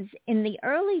JCs, in the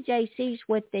early JCs,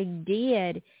 what they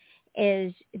did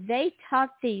is they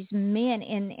taught these men,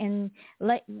 and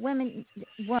women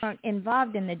weren't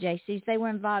involved in the JCs. They were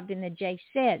involved in the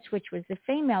JSETs, which was the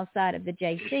female side of the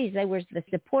JCs. They were the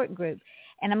support group.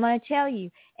 And I'm going to tell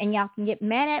you, and y'all can get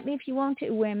mad at me if you want to,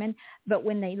 women, but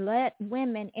when they let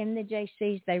women in the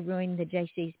JCs, they ruined the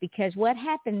JCs. Because what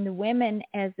happened, the women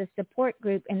as the support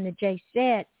group in the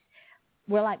JSETs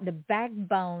were like the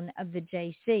backbone of the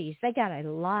JCs. They got a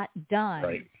lot done.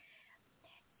 Right.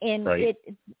 And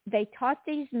they taught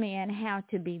these men how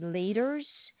to be leaders,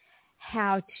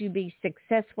 how to be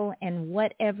successful in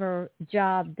whatever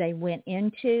job they went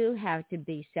into, how to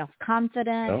be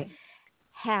self-confident,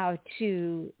 how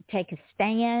to take a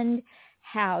stand,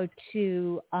 how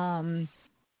to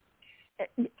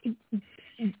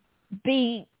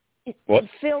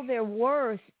feel their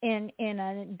worth in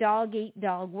a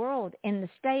dog-eat-dog world. In the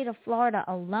state of Florida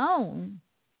alone,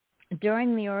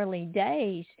 during the early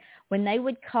days, when they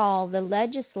would call the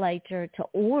legislature to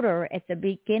order at the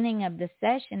beginning of the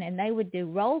session and they would do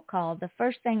roll call, the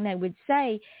first thing they would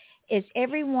say is,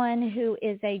 everyone who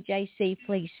is a JC,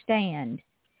 please stand.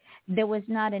 There was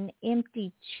not an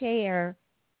empty chair.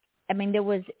 I mean,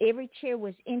 every chair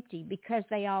was empty because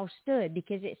they all stood,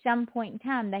 because at some point in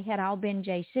time they had all been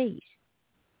JCs.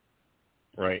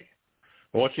 Right.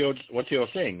 Well, what's the old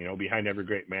saying? Behind every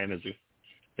great man is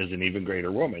an even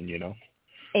greater woman.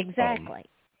 Exactly.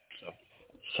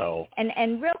 So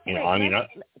and real quick,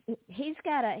 he's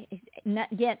got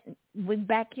we're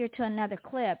back here to another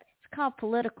clip. It's called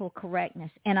Political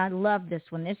Correctness, and I love this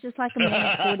one. This is like a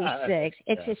minute 46.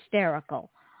 It's hysterical.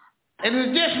 And is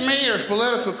it just me, or is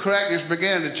political correctness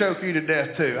beginning to choke you to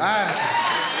death too? I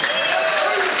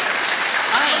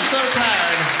am so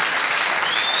tired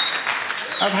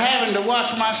of having to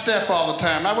watch my step all the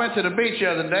time. I went to the beach the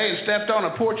other day and stepped on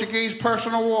a Portuguese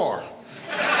personal war.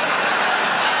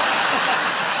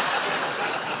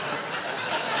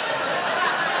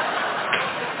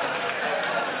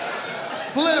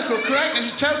 Political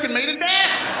correctness is choking me to death.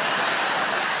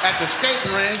 At the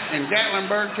skating rink in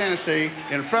Gatlinburg, Tennessee,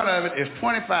 in front of it is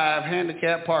 25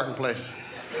 handicapped parking places.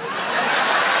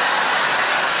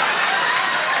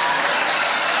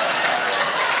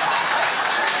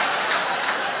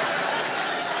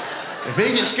 If he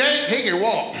can skate, he can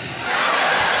walk.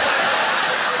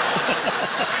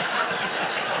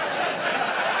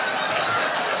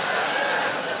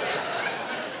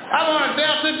 I won a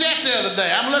Delta jet the other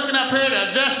day. I'm looking up here to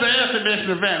adjust the air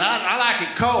conditioner vent. I like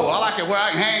it cold. I like it where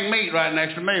I can hang meat right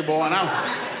next to me, boy. And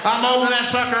I'm over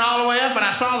that sucker all the way up, and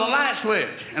I saw the light switch.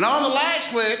 And on the light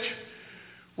switch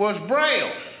was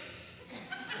Braille.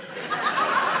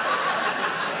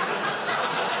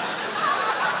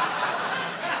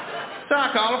 So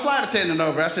I called a flight attendant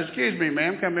over. I said, "Excuse me,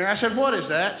 ma'am, come here." I said, "What is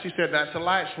that?" She said, "That's a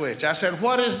light switch." I said,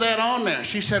 "What is that on there?"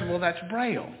 She said, "Well, that's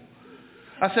Braille."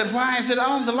 I said, "Why is it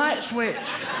on the light switch?"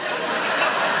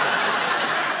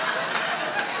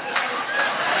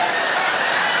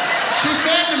 She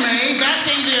said to me, "That's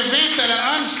in the event that an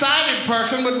unsighted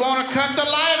person would want to cut the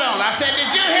light on." I said,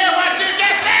 "Did you hear what you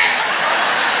just said?"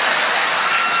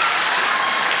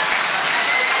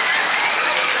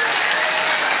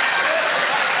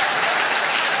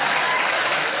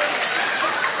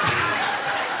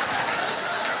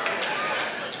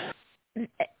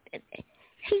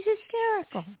 He's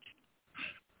hysterical.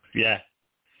 Yeah.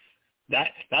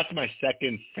 That's my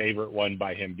second favorite one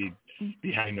by him,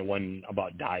 behind the one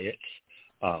about diets.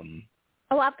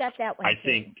 I've got that one. I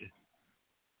think,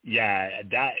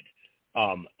 that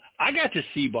I got to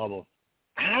see Bubba.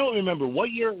 I don't remember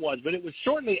what year it was, but it was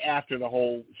shortly after the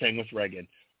whole thing with Reagan.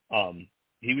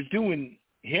 He was doing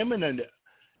him and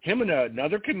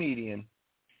another comedian,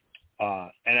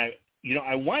 and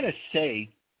I want to say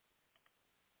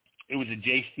it was a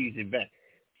JC's event.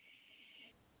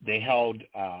 They held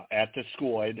at the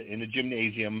school in the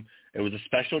gymnasium. It was a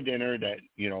special dinner that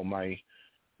my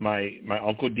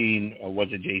Uncle Dean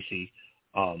was a JC,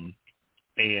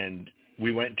 and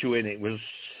we went to it. It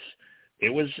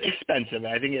was expensive.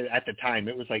 I think at the time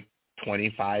it was like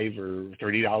 $25 or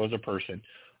 $30 a person,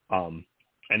 and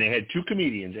they had two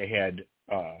comedians. They had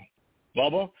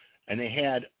Bubba, and they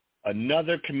had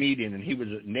another comedian, and he was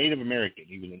a Native American.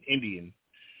 He was an Indian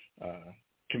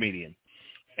comedian,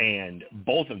 and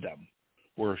both of them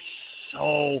were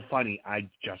so funny. I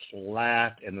just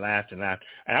laughed and laughed and laughed.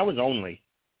 And I was only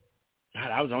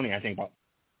I think about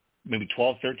maybe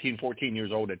 12, 13, 14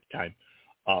 years old at the time.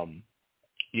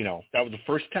 That was the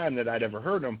first time that I'd ever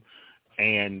heard them,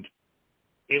 and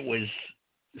it was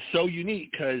so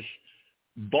unique because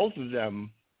both of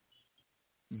them,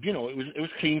 it was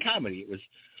clean comedy.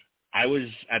 I was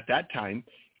at that time,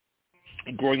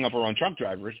 growing up around truck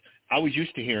drivers, I was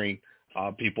used to hearing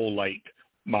people like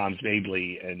Moms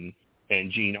Mabley and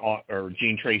Gene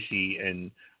Tracy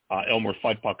and Elmer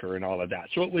Fuddpucker and all of that.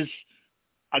 So it was,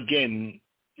 again,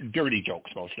 dirty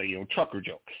jokes mostly, trucker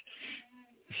jokes.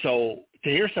 So to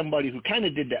hear somebody who kind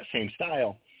of did that same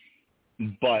style,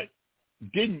 but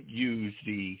didn't use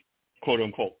the quote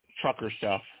unquote trucker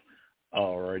stuff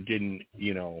or didn't,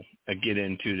 get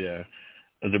into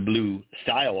the blue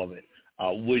style of it,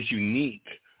 was unique.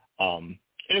 And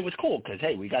it was cool because,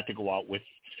 hey, we got to go out with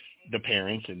the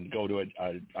parents and go to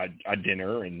a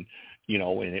dinner, and,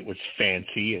 and it was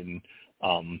fancy. And,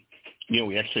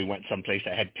 we actually went someplace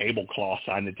that had tablecloths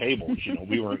on the tables.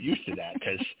 We weren't used to that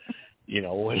because,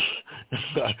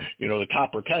 the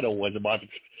copper kettle was about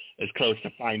as close to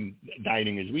fine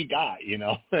dining as we got,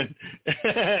 So,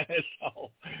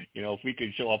 if we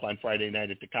could show up on Friday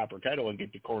night at the Copper Kettle and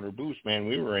get the corner booth, man,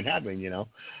 we were in heaven,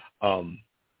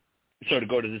 So to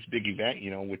go to this big event,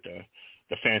 with the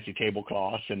fancy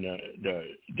tablecloths and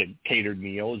the catered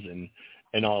meals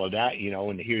and all of that,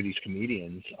 and to hear these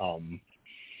comedians, and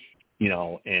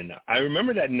I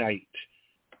remember that night,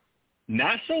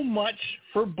 not so much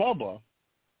for Bubba.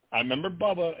 I remember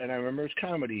Bubba and I remember his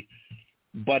comedy,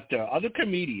 but the other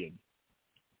comedian,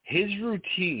 his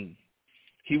routine,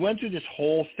 he went through this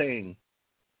whole thing.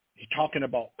 He's talking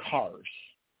about cars.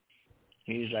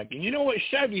 He's like, and you know what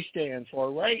Chevy stands for,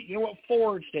 right? You know what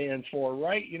Ford stands for,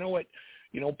 right? You know what,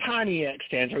 Pontiac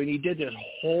stands for. And he did this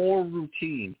whole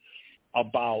routine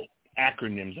about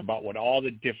acronyms, about what all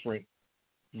the different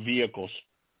vehicles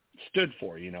stood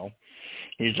for,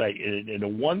 He's like, and the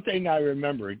one thing I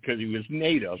remember, because he was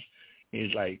native,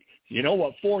 he's like, you know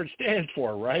what Ford stands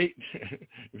for, right?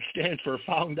 It stands for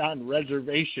found on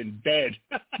reservation bed.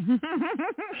 And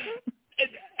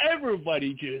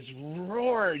everybody just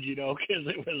roared, because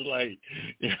it was like,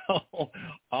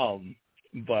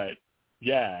 but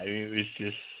yeah, it was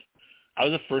just, that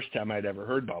was the first time I'd ever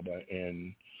heard Bubba,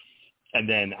 and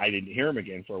then I didn't hear him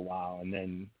again for a while, and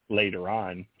then later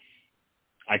on,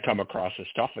 I come across his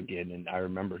stuff again, and I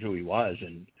remembered who he was,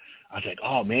 and I was like,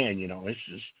 oh man,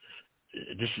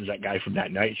 this is that guy from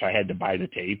that night, so I had to buy the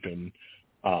tape, and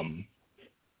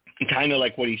kind of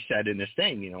like what he said in this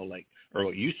thing, or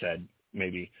what you said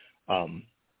maybe, when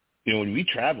we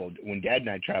traveled, when Dad and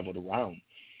I traveled around,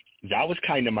 that was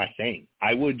kind of my thing.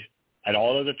 I would, at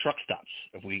all of the truck stops,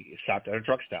 if we stopped at a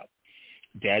truck stop,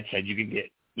 Dad said you could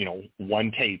get,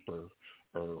 one tape or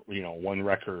one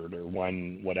record or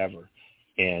one whatever.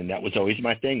 And that was always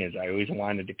my thing, is I always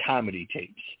wanted the comedy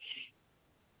tapes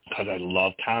because I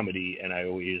love comedy, and I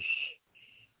always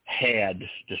had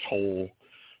this whole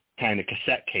kind of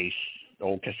cassette case, the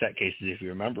old cassette cases, if you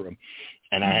remember them.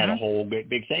 And I had a whole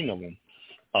big thing of them,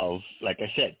 of, like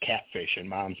I said, Catfish and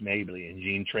Mom's Mabley and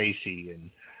Gene Tracy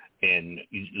and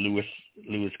Louis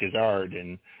Gizzard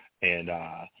and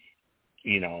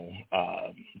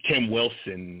Tim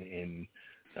Wilson and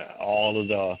all of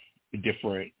the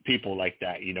different people like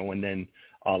that, and then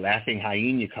Laughing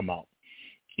Hyena come out,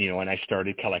 and I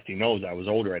started collecting those. I was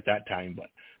older at that time, but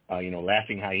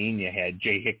Laughing Hyena had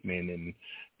Jay Hickman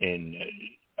and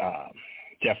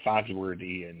Jeff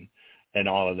Foxworthy and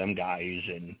all of them guys,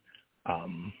 and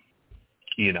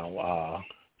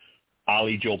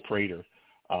Ollie Joe Prater.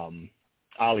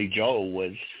 Ollie Joe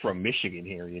was from Michigan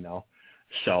here,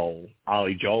 so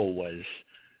Ollie Joe was,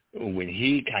 when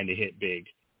he kind of hit big,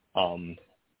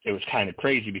 it was kind of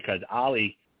crazy because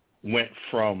Ollie went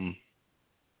from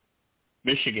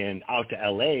Michigan out to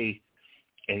L.A.,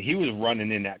 and he was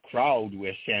running in that crowd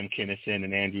with Sam Kinison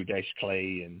and Andrew Dice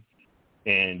Clay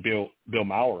and Bill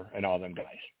Maher and all them guys.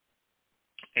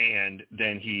 And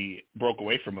then he broke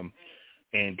away from them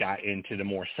and got into the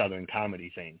more Southern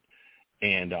comedy thing.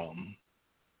 And,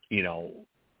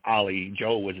 Ollie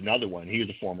Joe was another one. He was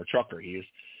a former trucker. He was,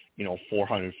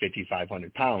 450,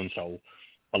 500 pounds. So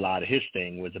a lot of his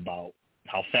thing was about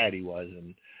how fat he was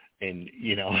and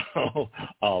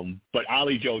but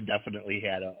Ollie Joe definitely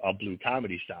had a blue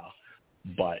comedy style.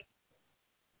 But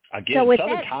again, so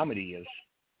Southern comedy is.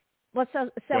 Well,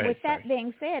 so ahead, with that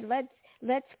being said,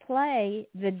 let's play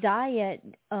the diet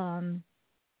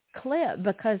clip,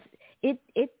 because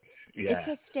it's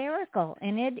hysterical,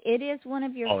 and it is one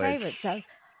of your favorites. So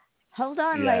hold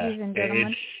on, ladies and gentlemen.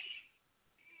 It's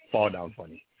fall down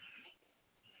funny.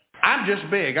 I'm just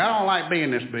big. I don't like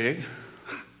being this big.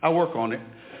 I work on it.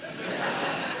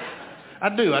 I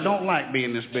do. I don't like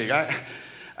being this big. I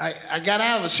got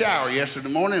out of the shower yesterday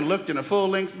morning and looked in a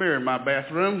full-length mirror in my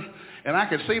bathroom, and I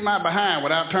could see my behind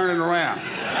without turning around.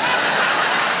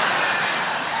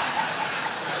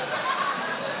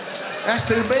 That's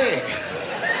too big.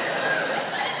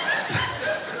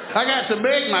 I got so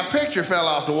big, my picture fell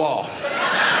off the wall.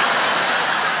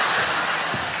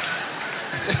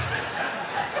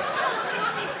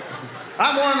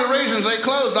 I'm one of the reasons they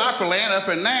closed Opryland up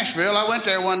in Nashville. I went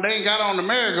there one day and got on the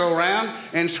merry-go-round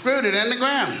and screwed it in the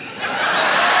ground.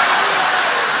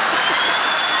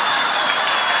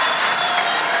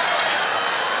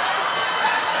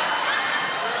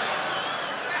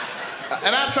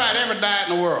 And I've tried every diet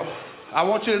in the world. I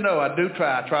want you to know I do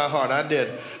try. I try hard. I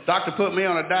did. Doctor put me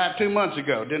on a diet 2 months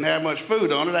ago. Didn't have much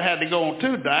food on it. I had to go on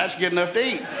 2 diets to get enough to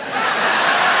eat.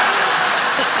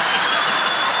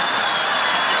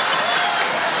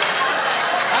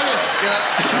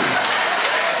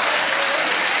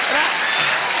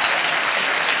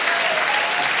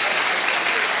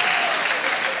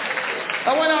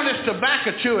 I went on this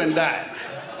tobacco chewing diet.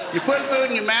 You put food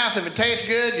in your mouth. If it tastes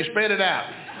good, you spit it out.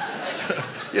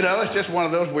 You know, it's just one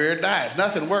of those weird diets.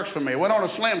 Nothing works for me. Went on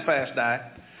a slim fast diet.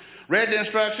 Read the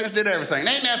instructions, did everything.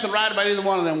 There ain't nothing right about either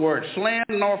one of them words, slim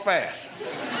nor fast.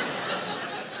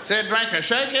 Said drink a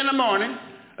shake in the morning,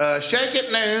 a shake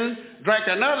at noon, drink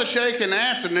another shake in the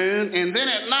afternoon, and then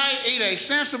at night eat a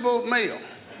sensible meal.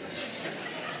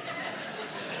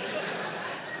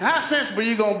 How sensible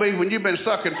you going to be when you've been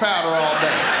sucking powder all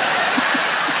day?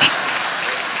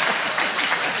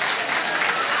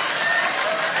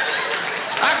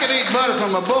 I could eat butter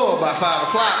from a bull by 5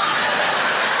 o'clock.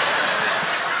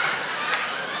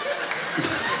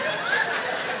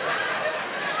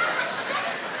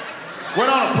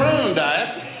 Went on a prune diet.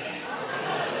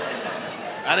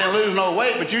 I didn't lose no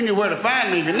weight, but you knew where to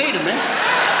find me if you needed me.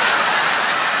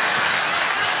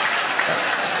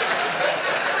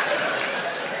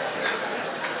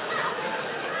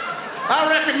 I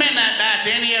recommend that diet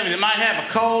to any of you that might have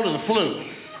a cold or the flu.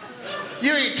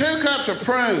 You eat 2 cups of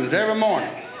prunes every morning,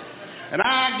 and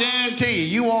I guarantee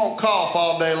you won't cough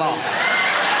all day long.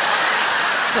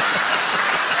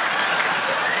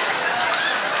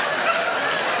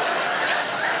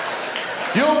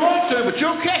 You'll want to, but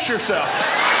you'll catch yourself.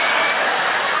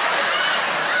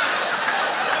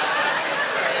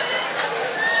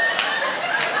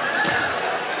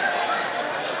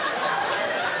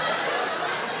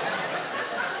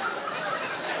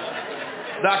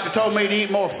 Doctor told me to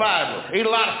eat more fiber. Eat a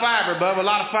lot of fiber, Bubba, a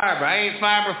lot of fiber. I ate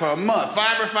fiber for a month.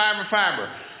 Fiber, fiber, fiber.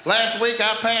 Last week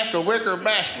I passed a wicker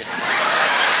basket.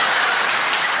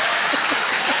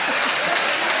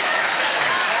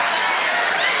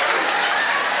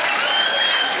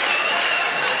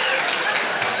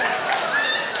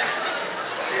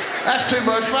 That's too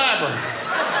much fiber.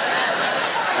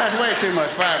 That's way too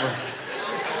much fiber.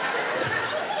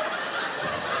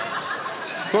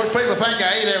 Of course, people think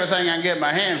I eat everything I can get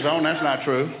my hands on. That's not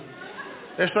true.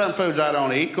 There's some foods I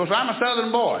don't eat. Of course, I'm a Southern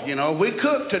boy. You know, we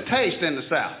cook to taste in the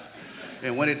South.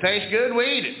 And when it tastes good, we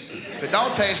eat it. If it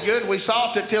don't taste good, we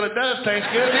salt it till it does taste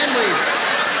good, then we eat it.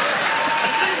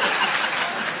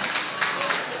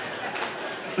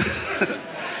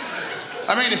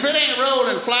 I mean, if it ain't rolled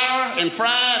in flour and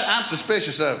fried, I'm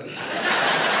suspicious of it.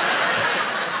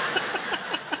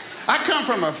 I come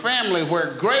from a family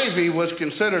where gravy was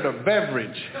considered a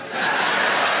beverage.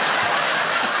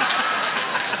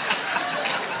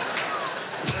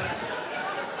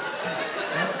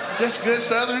 Just good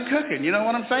Southern cooking, you know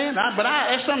what I'm saying?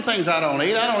 There's some things I don't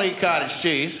eat. I don't eat cottage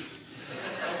cheese.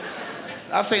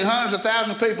 I've seen hundreds of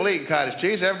thousands of people eating cottage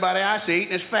cheese. Everybody I see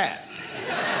eating is fat.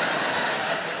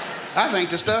 I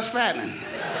think the stuff's fattening.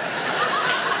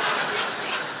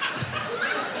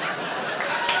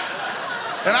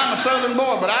 And I'm a Southern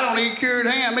boy, but I don't eat cured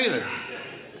ham either.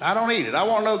 I don't eat it. I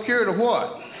want to know cured of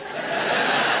what?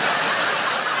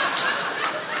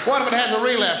 What if it has a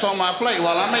relapse on my plate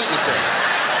while I'm eating it there?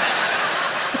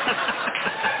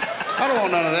 I don't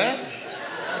want none of that.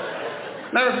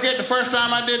 Never forget the first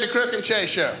time I did the Crook and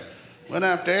Chase show. Went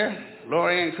out there.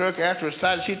 Lori Ann Crook afterwards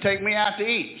decided she'd take me out to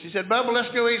eat. She said, Bubba,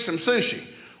 let's go eat some sushi.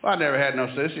 Well, I never had no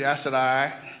sushi. I said, all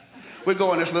right. We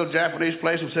go in this little Japanese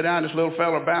place and sit down. This little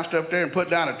fella bounced up there and put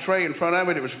down a tray in front of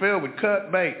it. It was filled with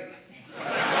cut bait.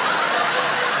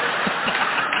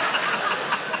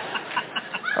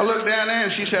 I looked down there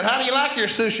and she said, how do you like your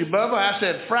sushi, Bubba? I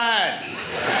said, fried.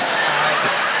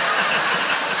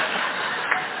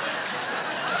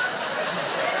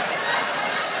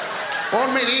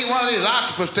 Wanted me to eat one of these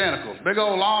octopus tentacles. Big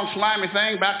old long slimy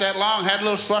thing about that long, had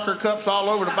little sucker cups all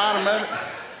over the bottom of it.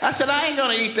 I said, I ain't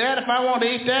going to eat that. If I wanted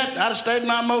to eat that, I'd have stayed in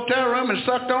my motel room and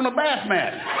sucked on the bath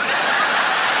mat.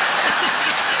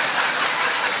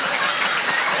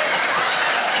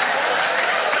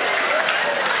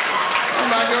 I'm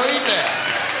not going to eat that.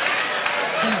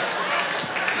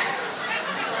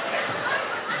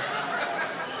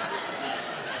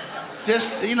 Just,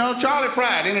 you know, Charlie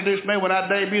Pride introduced me when I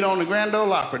debuted on the Grand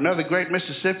Ole Opry. Another great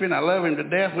Mississippian. I love him to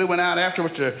death. We went out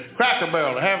afterwards to Cracker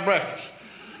Barrel to have breakfast.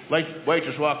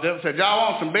 Waitress walked up and said, y'all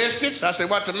want some biscuits? I said,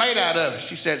 what's it made out of?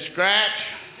 She said, scratch.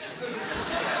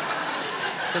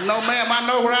 I said, no, ma'am, I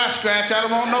know where I scratch. I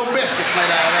don't want no biscuits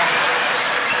made out of it.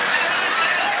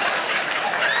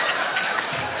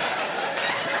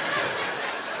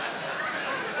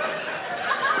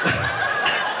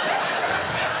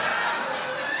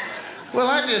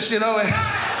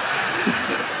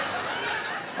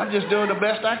 I'm just doing the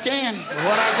best I can with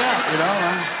what I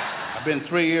got, I've been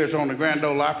 3 years on the Grand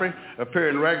Ole Opry,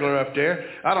 appearing regular up there.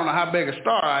 I don't know how big a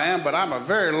star I am, but I'm a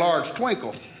very large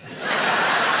twinkle.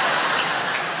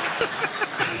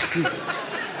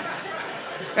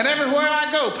 And everywhere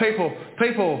I go,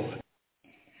 people.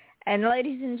 And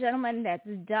ladies and gentlemen, that's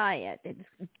diet. It's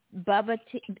Bubba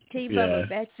Bubba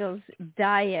Bechtol's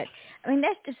diet. I mean,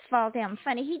 that's just fall down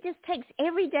funny. He just takes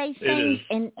everyday things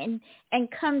and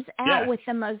comes out with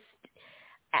the most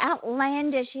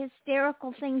outlandish,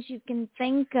 hysterical things you can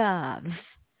think of.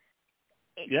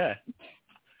 Yeah.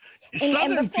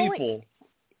 Southern people.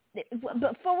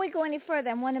 Before we go any further,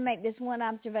 I want to make this one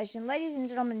observation. Ladies and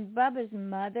gentlemen, Bubba's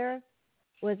mother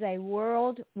was a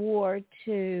World War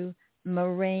II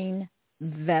Marine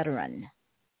veteran.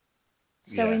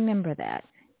 So remember that.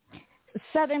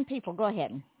 Southern people, go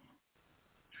ahead.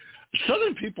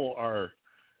 Southern people are,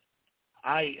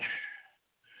 I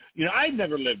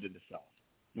never lived in the South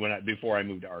before I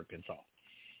moved to Arkansas.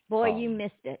 Boy, you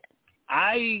missed it.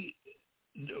 My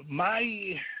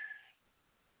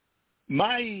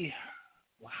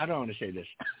how do I want to say this?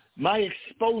 My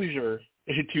exposure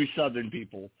to Southern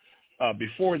people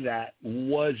before that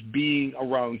was being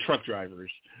around truck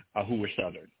drivers who were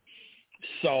Southern.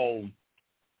 So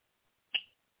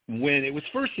when it was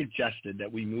first suggested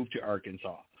that we move to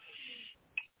Arkansas,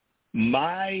 in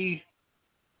my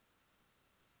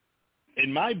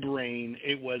brain,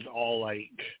 it was all like,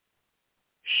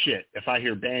 shit, if I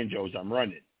hear banjos, I'm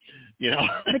running.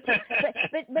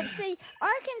 But see,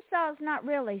 Arkansas is not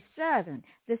really Southern.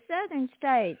 The Southern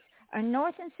states are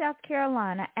North and South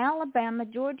Carolina, Alabama,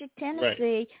 Georgia,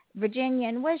 Tennessee, Virginia,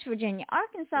 and West Virginia.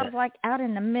 Arkansas is like out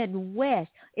in the Midwest.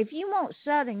 If you want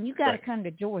Southern, you got to come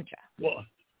to Georgia.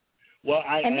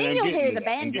 And then you'll hear the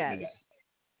banjos.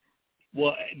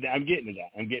 Well, I'm getting to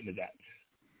that.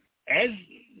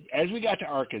 As we got to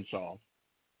Arkansas,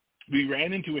 we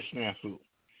ran into a snafu,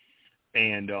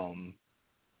 and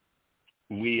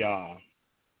the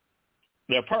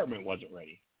apartment wasn't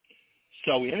ready.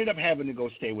 So we ended up having to go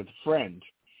stay with a friend,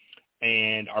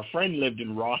 and our friend lived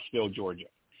in Rossville, Georgia.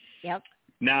 Yep.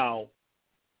 Now,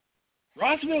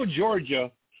 Rossville,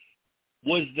 Georgia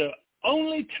was the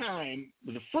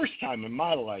first time in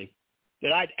my life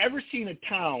that I'd ever seen a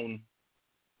town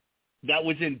that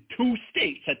was in two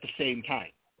states at the same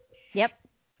time. Yep.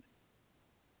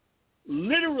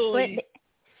 Literally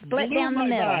split blew down the my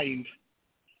middle. Mind.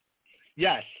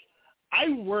 Yes. I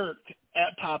worked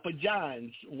at Papa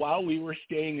John's while we were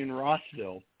staying in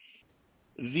Rossville.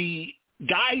 The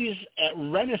guys at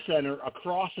Rent-A-Center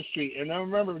across the street, and I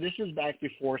remember this was back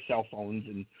before cell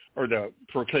phones or the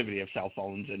proclivity of cell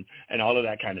phones and all of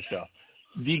that kind of stuff.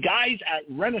 The guys at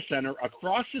Rent-A-Center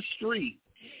across the street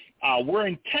were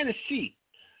in Tennessee.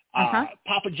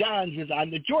 Papa John's is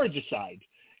on the Georgia side.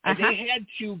 And they had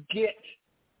to get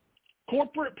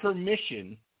corporate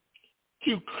permission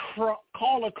to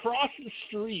call across the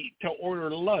street to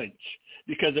order lunch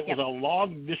because it was a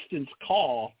long-distance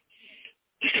call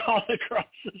to call across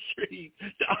the street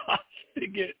to us to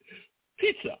get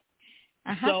pizza.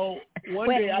 So one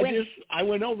day I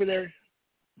went over there.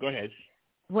 Go ahead.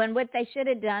 When what they should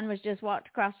have done was just walked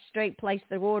across the street, placed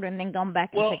their order, and then gone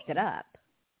back and picked it up.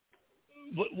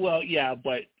 Well, yeah,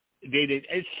 but they did.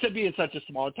 It's to be in such a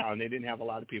small town, they didn't have a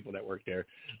lot of people that worked there.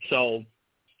 So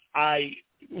I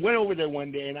went over there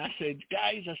one day and I said,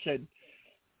 guys,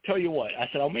 tell you what, I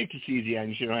said, I'll make this easy on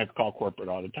you so you don't have to call corporate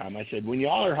all the time. I said, when you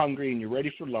all are hungry and you're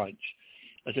ready for lunch,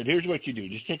 I said, here's what you do.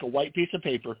 Just take a white piece of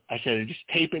paper. I said, and just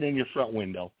tape it in your front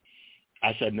window.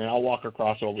 I said, and then I'll walk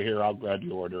across over here. I'll grab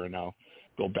your order and I'll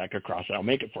go back across and I'll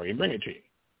make it for you and bring it to you.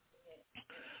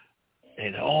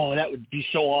 And, that would be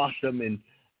so awesome. And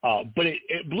but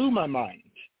it blew my mind.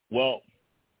 Well,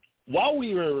 while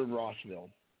we were in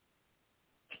Rossville,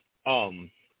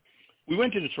 we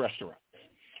went to this restaurant,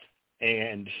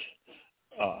 and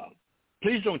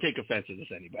please don't take offense to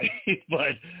this, anybody,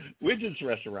 but we went to this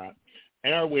restaurant,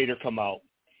 and our waiter come out,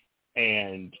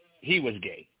 and he was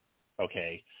gay,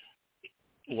 okay,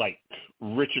 like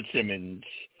Richard Simmons,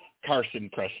 Carson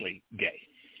Presley gay.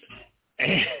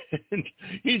 And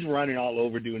he's running all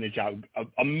over doing his job.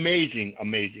 Amazing,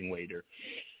 amazing waiter.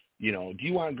 Do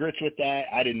you want grits with that?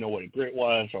 I didn't know what a grit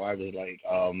was, so I was like,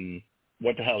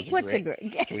 what the hell is a grit?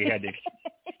 So he had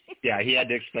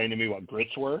to explain to me what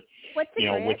grits were. What's a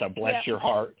grit? With a bless your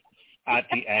heart at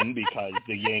the end because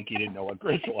the Yankee didn't know what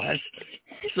grits was.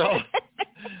 So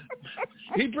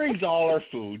he brings all our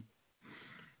food.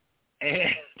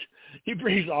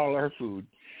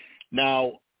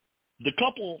 Now, the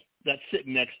couple that's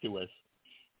sitting next to us,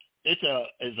 it's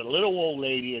a little old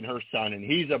lady and her son, and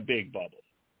he's a big Bubba.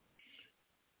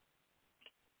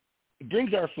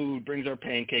 Brings our food, brings our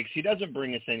pancakes. He doesn't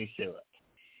bring us any syrup.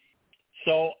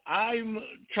 So I'm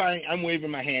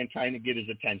waving my hand trying to get his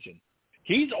attention.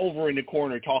 He's over in the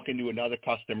corner talking to another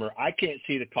customer. I can't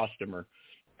see the customer.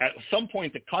 At some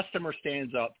point, the customer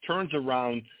stands up, turns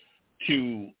around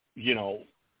to,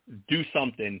 do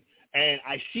something, and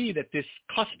I see that this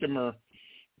customer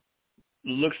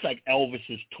looks like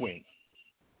Elvis's twin.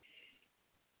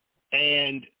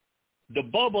 And the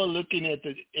Bubba looking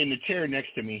in the chair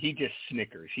next to me, he just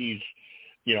snickers. He's,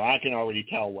 I can already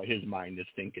tell what his mind is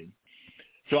thinking.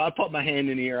 So I put my hand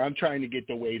in the air. I'm trying to get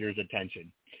the waiter's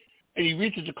attention. And he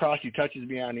reaches across, he touches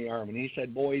me on the arm, and he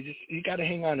said, boy, you got to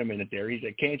hang on a minute there. He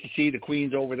said, can't you see the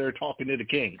queen's over there talking to the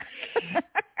king?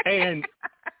 And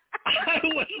I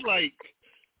was like,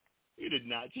 you did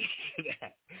not just say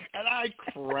that. And I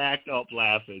cracked up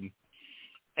laughing.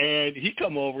 And he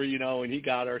come over, and he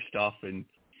got our stuff. And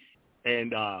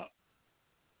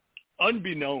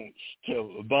unbeknownst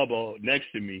to Bubba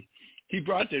next to me, he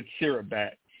brought that syrup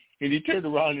back. And he turned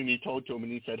around and he told to him,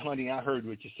 and he said, honey, I heard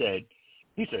what you said.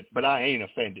 He said, but I ain't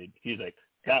offended. He's like,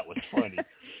 that was funny.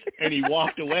 And he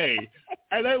walked away.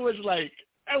 And I was like,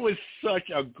 that was such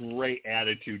a great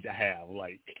attitude to have.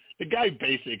 Like, the guy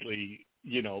basically,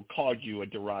 called you a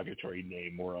derogatory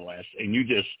name, more or less, and you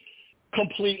just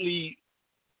completely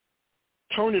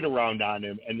turned it around on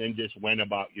him and then just went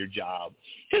about your job.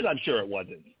 Because I'm sure it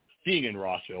wasn't. Being in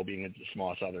Rossville, being in a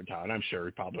small southern town, I'm sure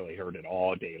he probably heard it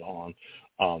all day long.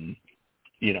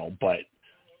 But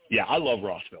yeah, I love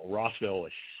Rossville. Rossville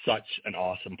is such an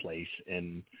awesome place,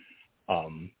 and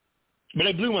but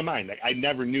it blew my mind. Like, I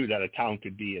never knew that a town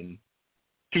could be in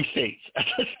 2 states at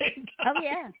the same time. Oh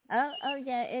yeah,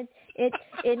 yeah. It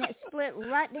split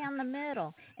right down the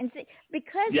middle, and see,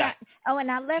 because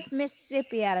and I left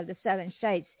Mississippi out of the southern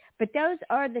states, but those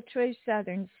are the true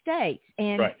southern states.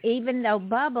 And even though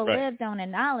Bubba lived on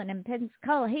an island in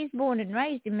Pensacola, he's born and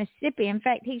raised in Mississippi. In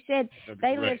fact, he said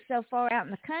they lived so far out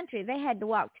in the country they had to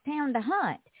walk to town to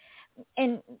hunt.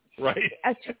 And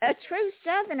a true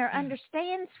Southerner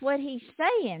understands what he's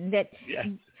saying. That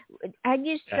I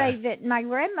used to say that my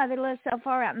grandmother lived so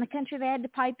far out in the country they had to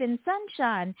pipe in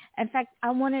sunshine. In fact,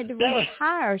 I wanted to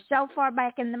retire so far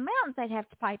back in the mountains they'd have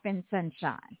to pipe in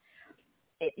sunshine.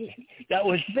 That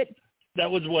was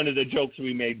one of the jokes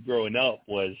we made growing up.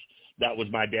 Was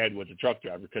my dad was a truck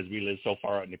driver because we lived so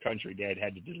far out in the country. Dad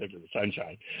had to deliver the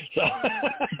sunshine, so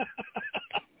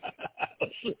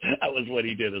that was what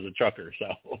he did as a trucker.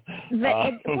 So,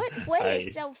 but what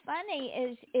is so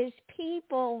funny is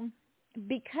people,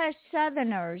 because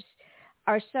Southerners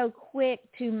are so quick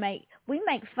to make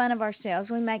fun of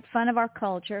ourselves. We make fun of our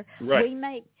culture. We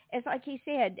make, it's like he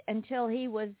said, until he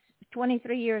was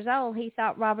 23 years old, he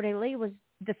thought Robert E. Lee was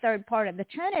the third part of the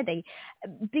Trinity,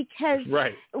 because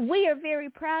we are very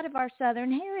proud of our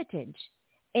Southern heritage.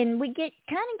 And we get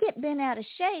bent out of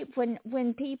shape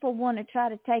when people want to try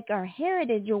to take our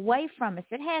heritage away from us.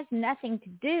 It has nothing to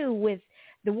do with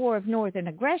the War of Northern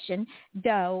Aggression,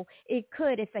 though it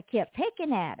could if they kept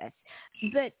picking at us.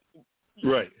 But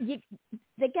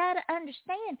they got to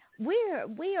understand we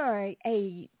are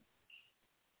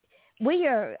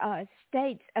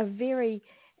states of very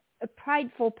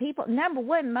prideful people. Number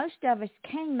one, most of us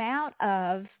came out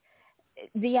of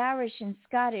the Irish and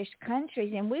Scottish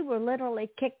countries, and we were literally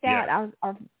kicked out.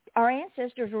 Our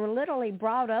ancestors were literally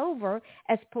brought over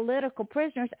as political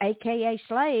prisoners, a.k.a.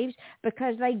 slaves,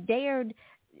 because they dared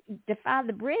defy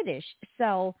the British.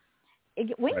 So we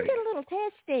can get a little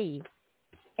testy.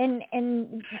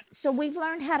 And so we've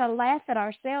learned how to laugh at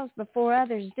ourselves before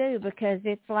others do, because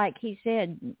it's like he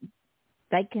said,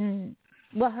 they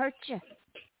will hurt you.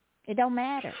 It don't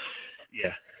matter.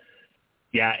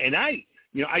 Yeah, and I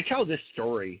tell this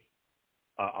story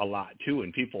a lot too,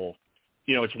 and people,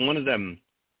 it's one of them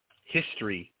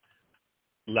history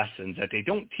lessons that they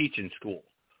don't teach in school,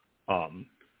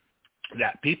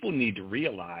 that people need to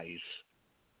realize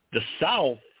the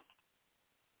South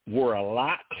were a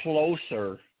lot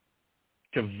closer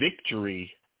to victory.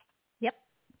 Yep.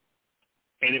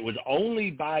 And it was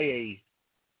only by a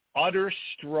utter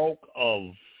stroke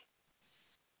of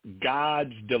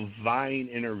God's divine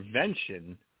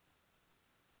intervention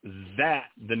that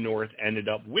the North ended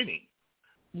up winning.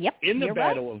 Yep. In the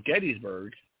Battle of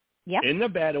Gettysburg. Yep. In the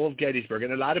Battle of Gettysburg,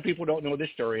 and a lot of people don't know this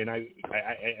story, and I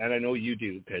know you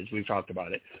do because we've talked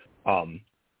about it.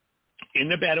 In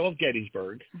the Battle of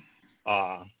Gettysburg,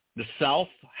 the South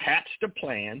hatched a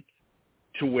plan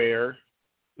to where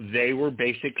they were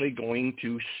basically going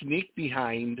to sneak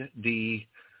behind the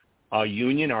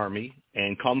Union Army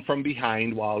and come from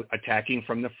behind while attacking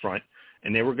from the front,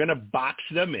 and they were going to box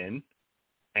them in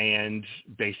and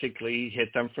basically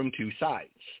hit them from two sides.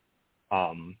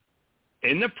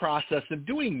 In the process of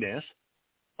doing this,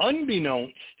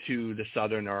 unbeknownst to the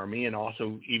Southern Army and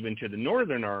also even to the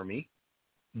Northern Army,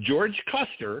 George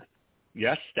Custer,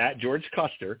 yes, that George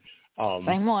Custer,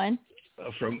 same one,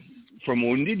 from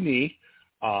Wounded Knee,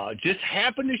 just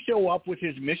happened to show up with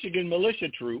his Michigan militia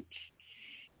troops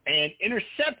and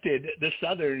intercepted the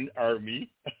Southern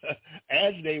Army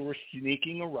as they were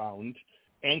sneaking around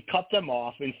and cut them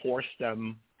off and forced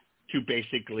them to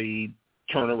basically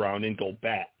turn around and go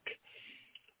back.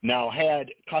 Now,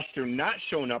 had Custer not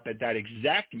shown up at that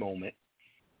exact moment,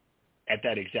 at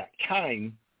that exact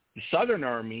time, the Southern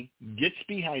Army gets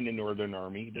behind the Northern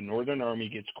Army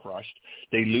gets crushed,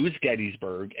 they lose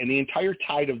Gettysburg, and the entire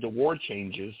tide of the war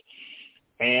changes.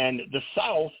 And the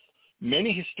South,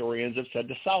 many historians have said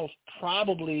the South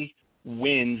probably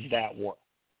wins that war,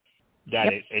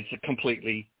 that Yep. it's a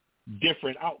completely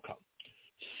different outcome.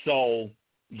 So,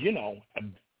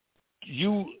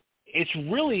 it's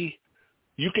really,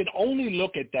 you can only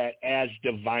look at that as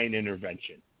divine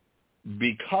intervention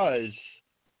because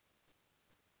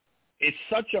it's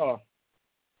such a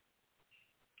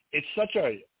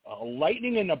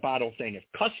lightning in a bottle thing. If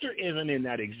Custer isn't in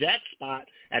that exact spot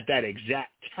at that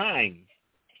exact time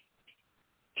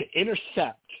to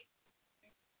intercept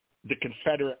the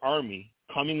Confederate Army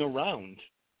coming around,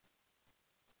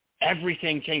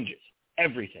 everything changes.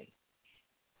 Everything.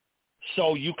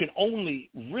 So you can only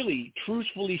really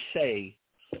truthfully say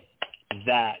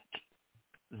that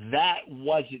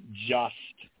wasn't just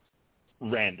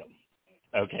random,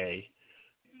 okay?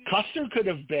 Custer could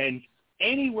have been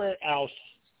anywhere else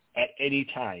at any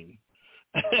time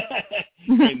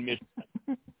in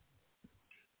Michigan.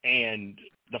 And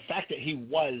the fact that he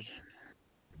was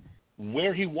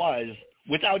where he was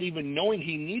without even knowing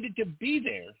he needed to be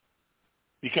there,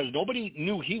 because nobody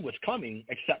knew he was coming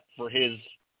except for his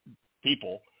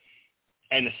people,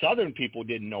 and the Southern people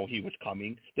didn't know he was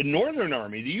coming. The Northern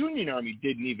Army, the Union Army,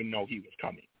 didn't even know he was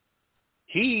coming.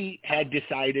 He had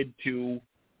decided to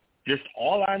just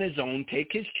all on his own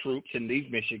take his troops and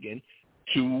leave Michigan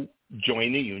to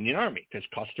join the Union Army, because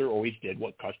Custer always did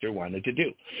what Custer wanted to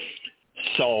do.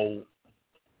 So,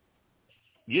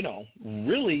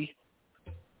 really,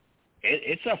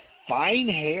 it's a fine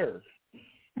hair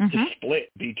to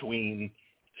split between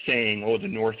saying, the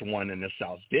North won and the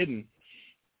South didn't.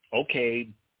 Okay,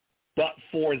 but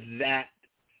for that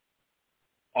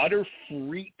utter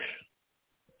freak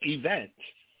event,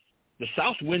 the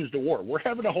South wins the war. We're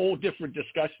having a whole different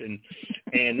discussion,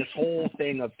 and this whole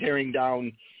thing of tearing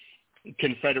down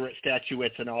Confederate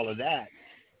statuettes and all of that,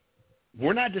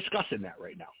 we're not discussing that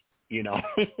right now.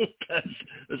 Because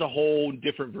there's a whole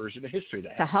different version of history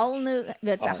that it's a whole new,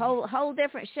 that's a whole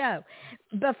different show.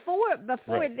 Before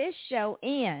right. This show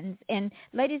ends, and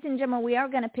ladies and gentlemen, we are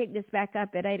going to pick this back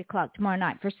up at 8:00 tomorrow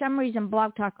night. For some reason,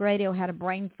 Blog Talk Radio had a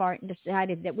brain fart and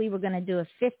decided that we were going to do a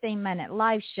 15-minute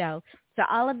live show. So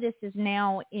all of this is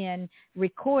now in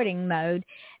recording mode,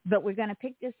 but we're going to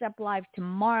pick this up live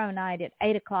tomorrow night at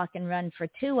 8:00 and run for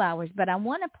 2 hours. But I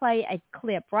want to play a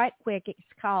clip right quick. It's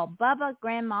called Bubba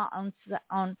Grandma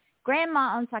on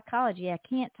Psychology. I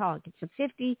can't talk. It's a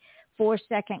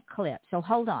 54-second clip. So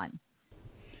hold on.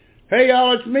 Hey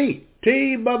y'all, it's me,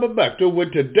 T. Bubba Bechtol,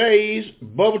 with today's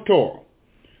Bubba Tour.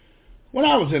 When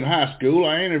I was in high school,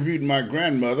 I interviewed my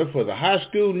grandmother for the high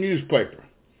school newspaper.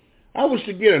 I was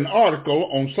to get an article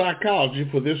on psychology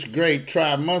for this great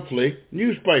tri-monthly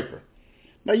newspaper.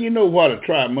 Now you know what a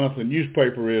tri-monthly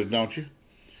newspaper is, don't you?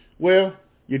 Well,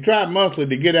 you try monthly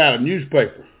to get out a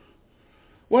newspaper.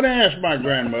 When I asked my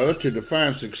grandmother to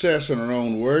define success in her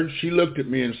own words, she looked at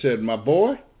me and said, "My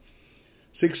boy,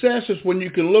 success is when you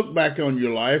can look back on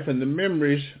your life and the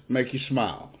memories make you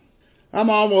smile." I'm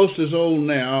almost as old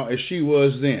now as she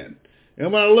was then.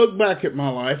 And when I look back at my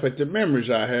life, at the memories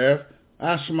I have,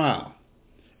 I smile.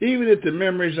 Even at the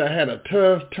memories I had a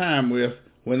tough time with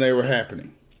when they were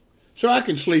happening. So I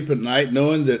can sleep at night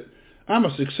knowing that I'm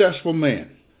a successful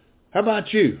man. How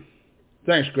about you?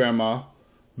 Thanks, Grandma.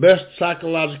 Best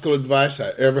psychological advice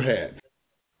I ever had.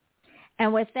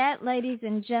 And with that, ladies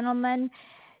and gentlemen,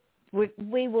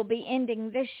 we will be ending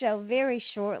this show very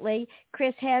shortly.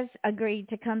 Chris has agreed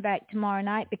to come back tomorrow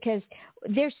night because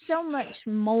there's so much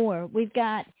more. We've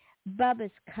got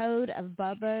Bubba's Code of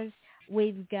Bubbas.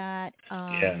 We've got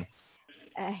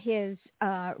his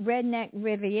Redneck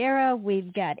Riviera.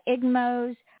 We've got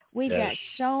Igmos. We've got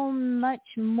so much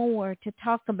more to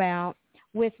talk about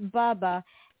with Bubba.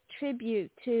 Tribute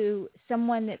to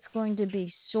someone that's going to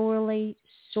be sorely,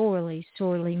 sorely,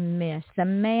 sorely missed. The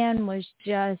man was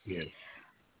just,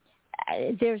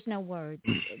 there's no words.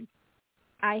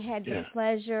 I had the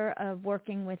pleasure of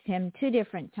working with him 2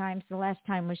 different times. The last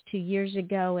time was 2 years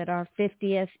ago at our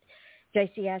 50th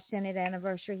JCI Senate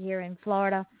anniversary here in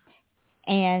Florida.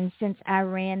 And since I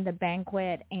ran the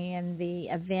banquet and the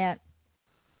event,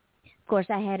 of course,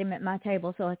 I had him at my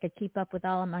table so I could keep up with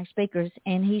all of my speakers.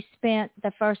 And he spent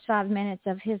the first 5 minutes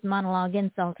of his monologue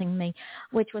insulting me,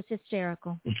 which was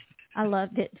hysterical. I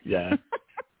loved it. Yeah.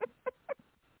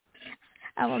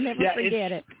 I will never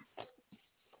forget it.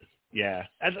 Yeah.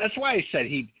 That's why I said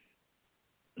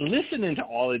listening to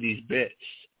all of these bits,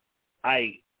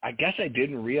 I guess I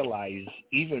didn't realize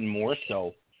even more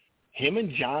so, him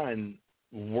and John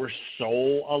were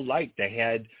so alike. They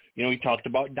had, he talked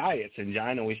about diets, and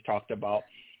John always talked about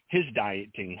his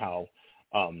dieting, how,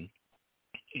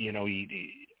 he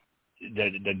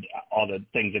all the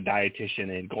things a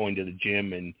dietitian and going to the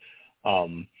gym, and,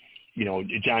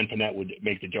 John Panette would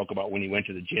make the joke about when he went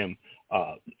to the gym,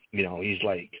 he's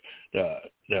like, the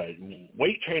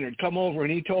weight trainer would come over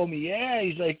and he told me,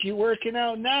 he's like, you working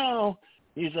out now?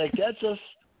 He's like,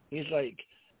 he's like,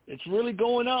 it's really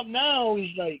going up now.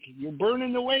 He's like, you're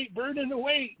burning the weight.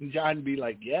 And John would be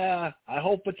like, yeah, I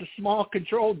hope it's a small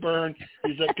controlled burn.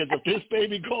 He's like, because if this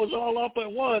baby goes all up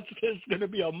at once, there's going to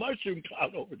be a mushroom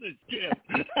cloud over this gym.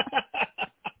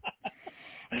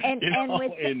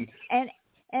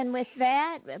 And with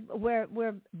that,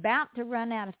 we're about to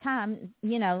run out of time.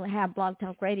 How Blog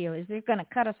Talk Radio is. They're going to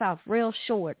cut us off real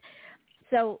short.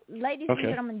 So, ladies and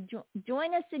gentlemen,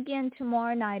 join us again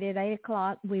tomorrow night at 8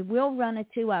 o'clock. We will run a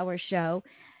 2-hour show,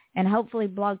 and hopefully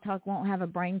Blog Talk won't have a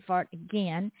brain fart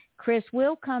again. Chris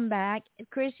will come back.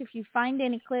 Chris, if you find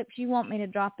any clips you want me to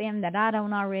drop in that I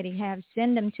don't already have,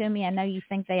 send them to me. I know you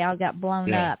think they all got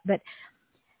blown up, but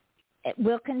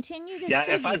we'll continue to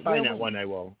if I find that one, I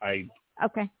will.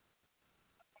 Okay.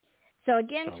 So,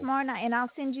 again, tomorrow night, and I'll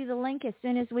send you the link as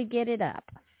soon as we get it up.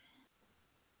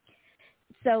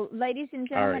 So, ladies and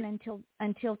gentlemen,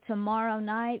 until tomorrow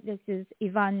night, this is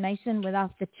Yvonne Mason with Off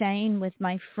the Chain with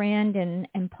my friend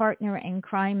and partner in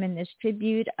crime in this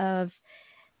tribute of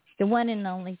the one and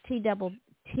only Bubba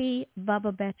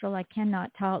Bechtol. I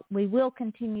cannot talk. We will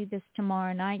continue this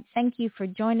tomorrow night. Thank you for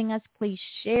joining us. Please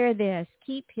share this.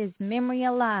 Keep his memory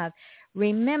alive.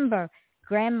 Remember,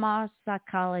 Grandma's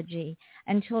Psychology.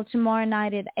 Until tomorrow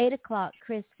night at 8 o'clock,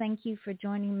 Chris, thank you for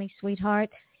joining me,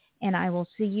 sweetheart, and I will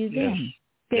see you then. Yes.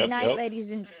 Good night,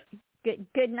 ladies and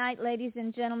good night, ladies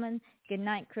and gentlemen. Good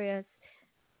night, Chris.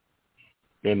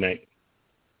 Good night.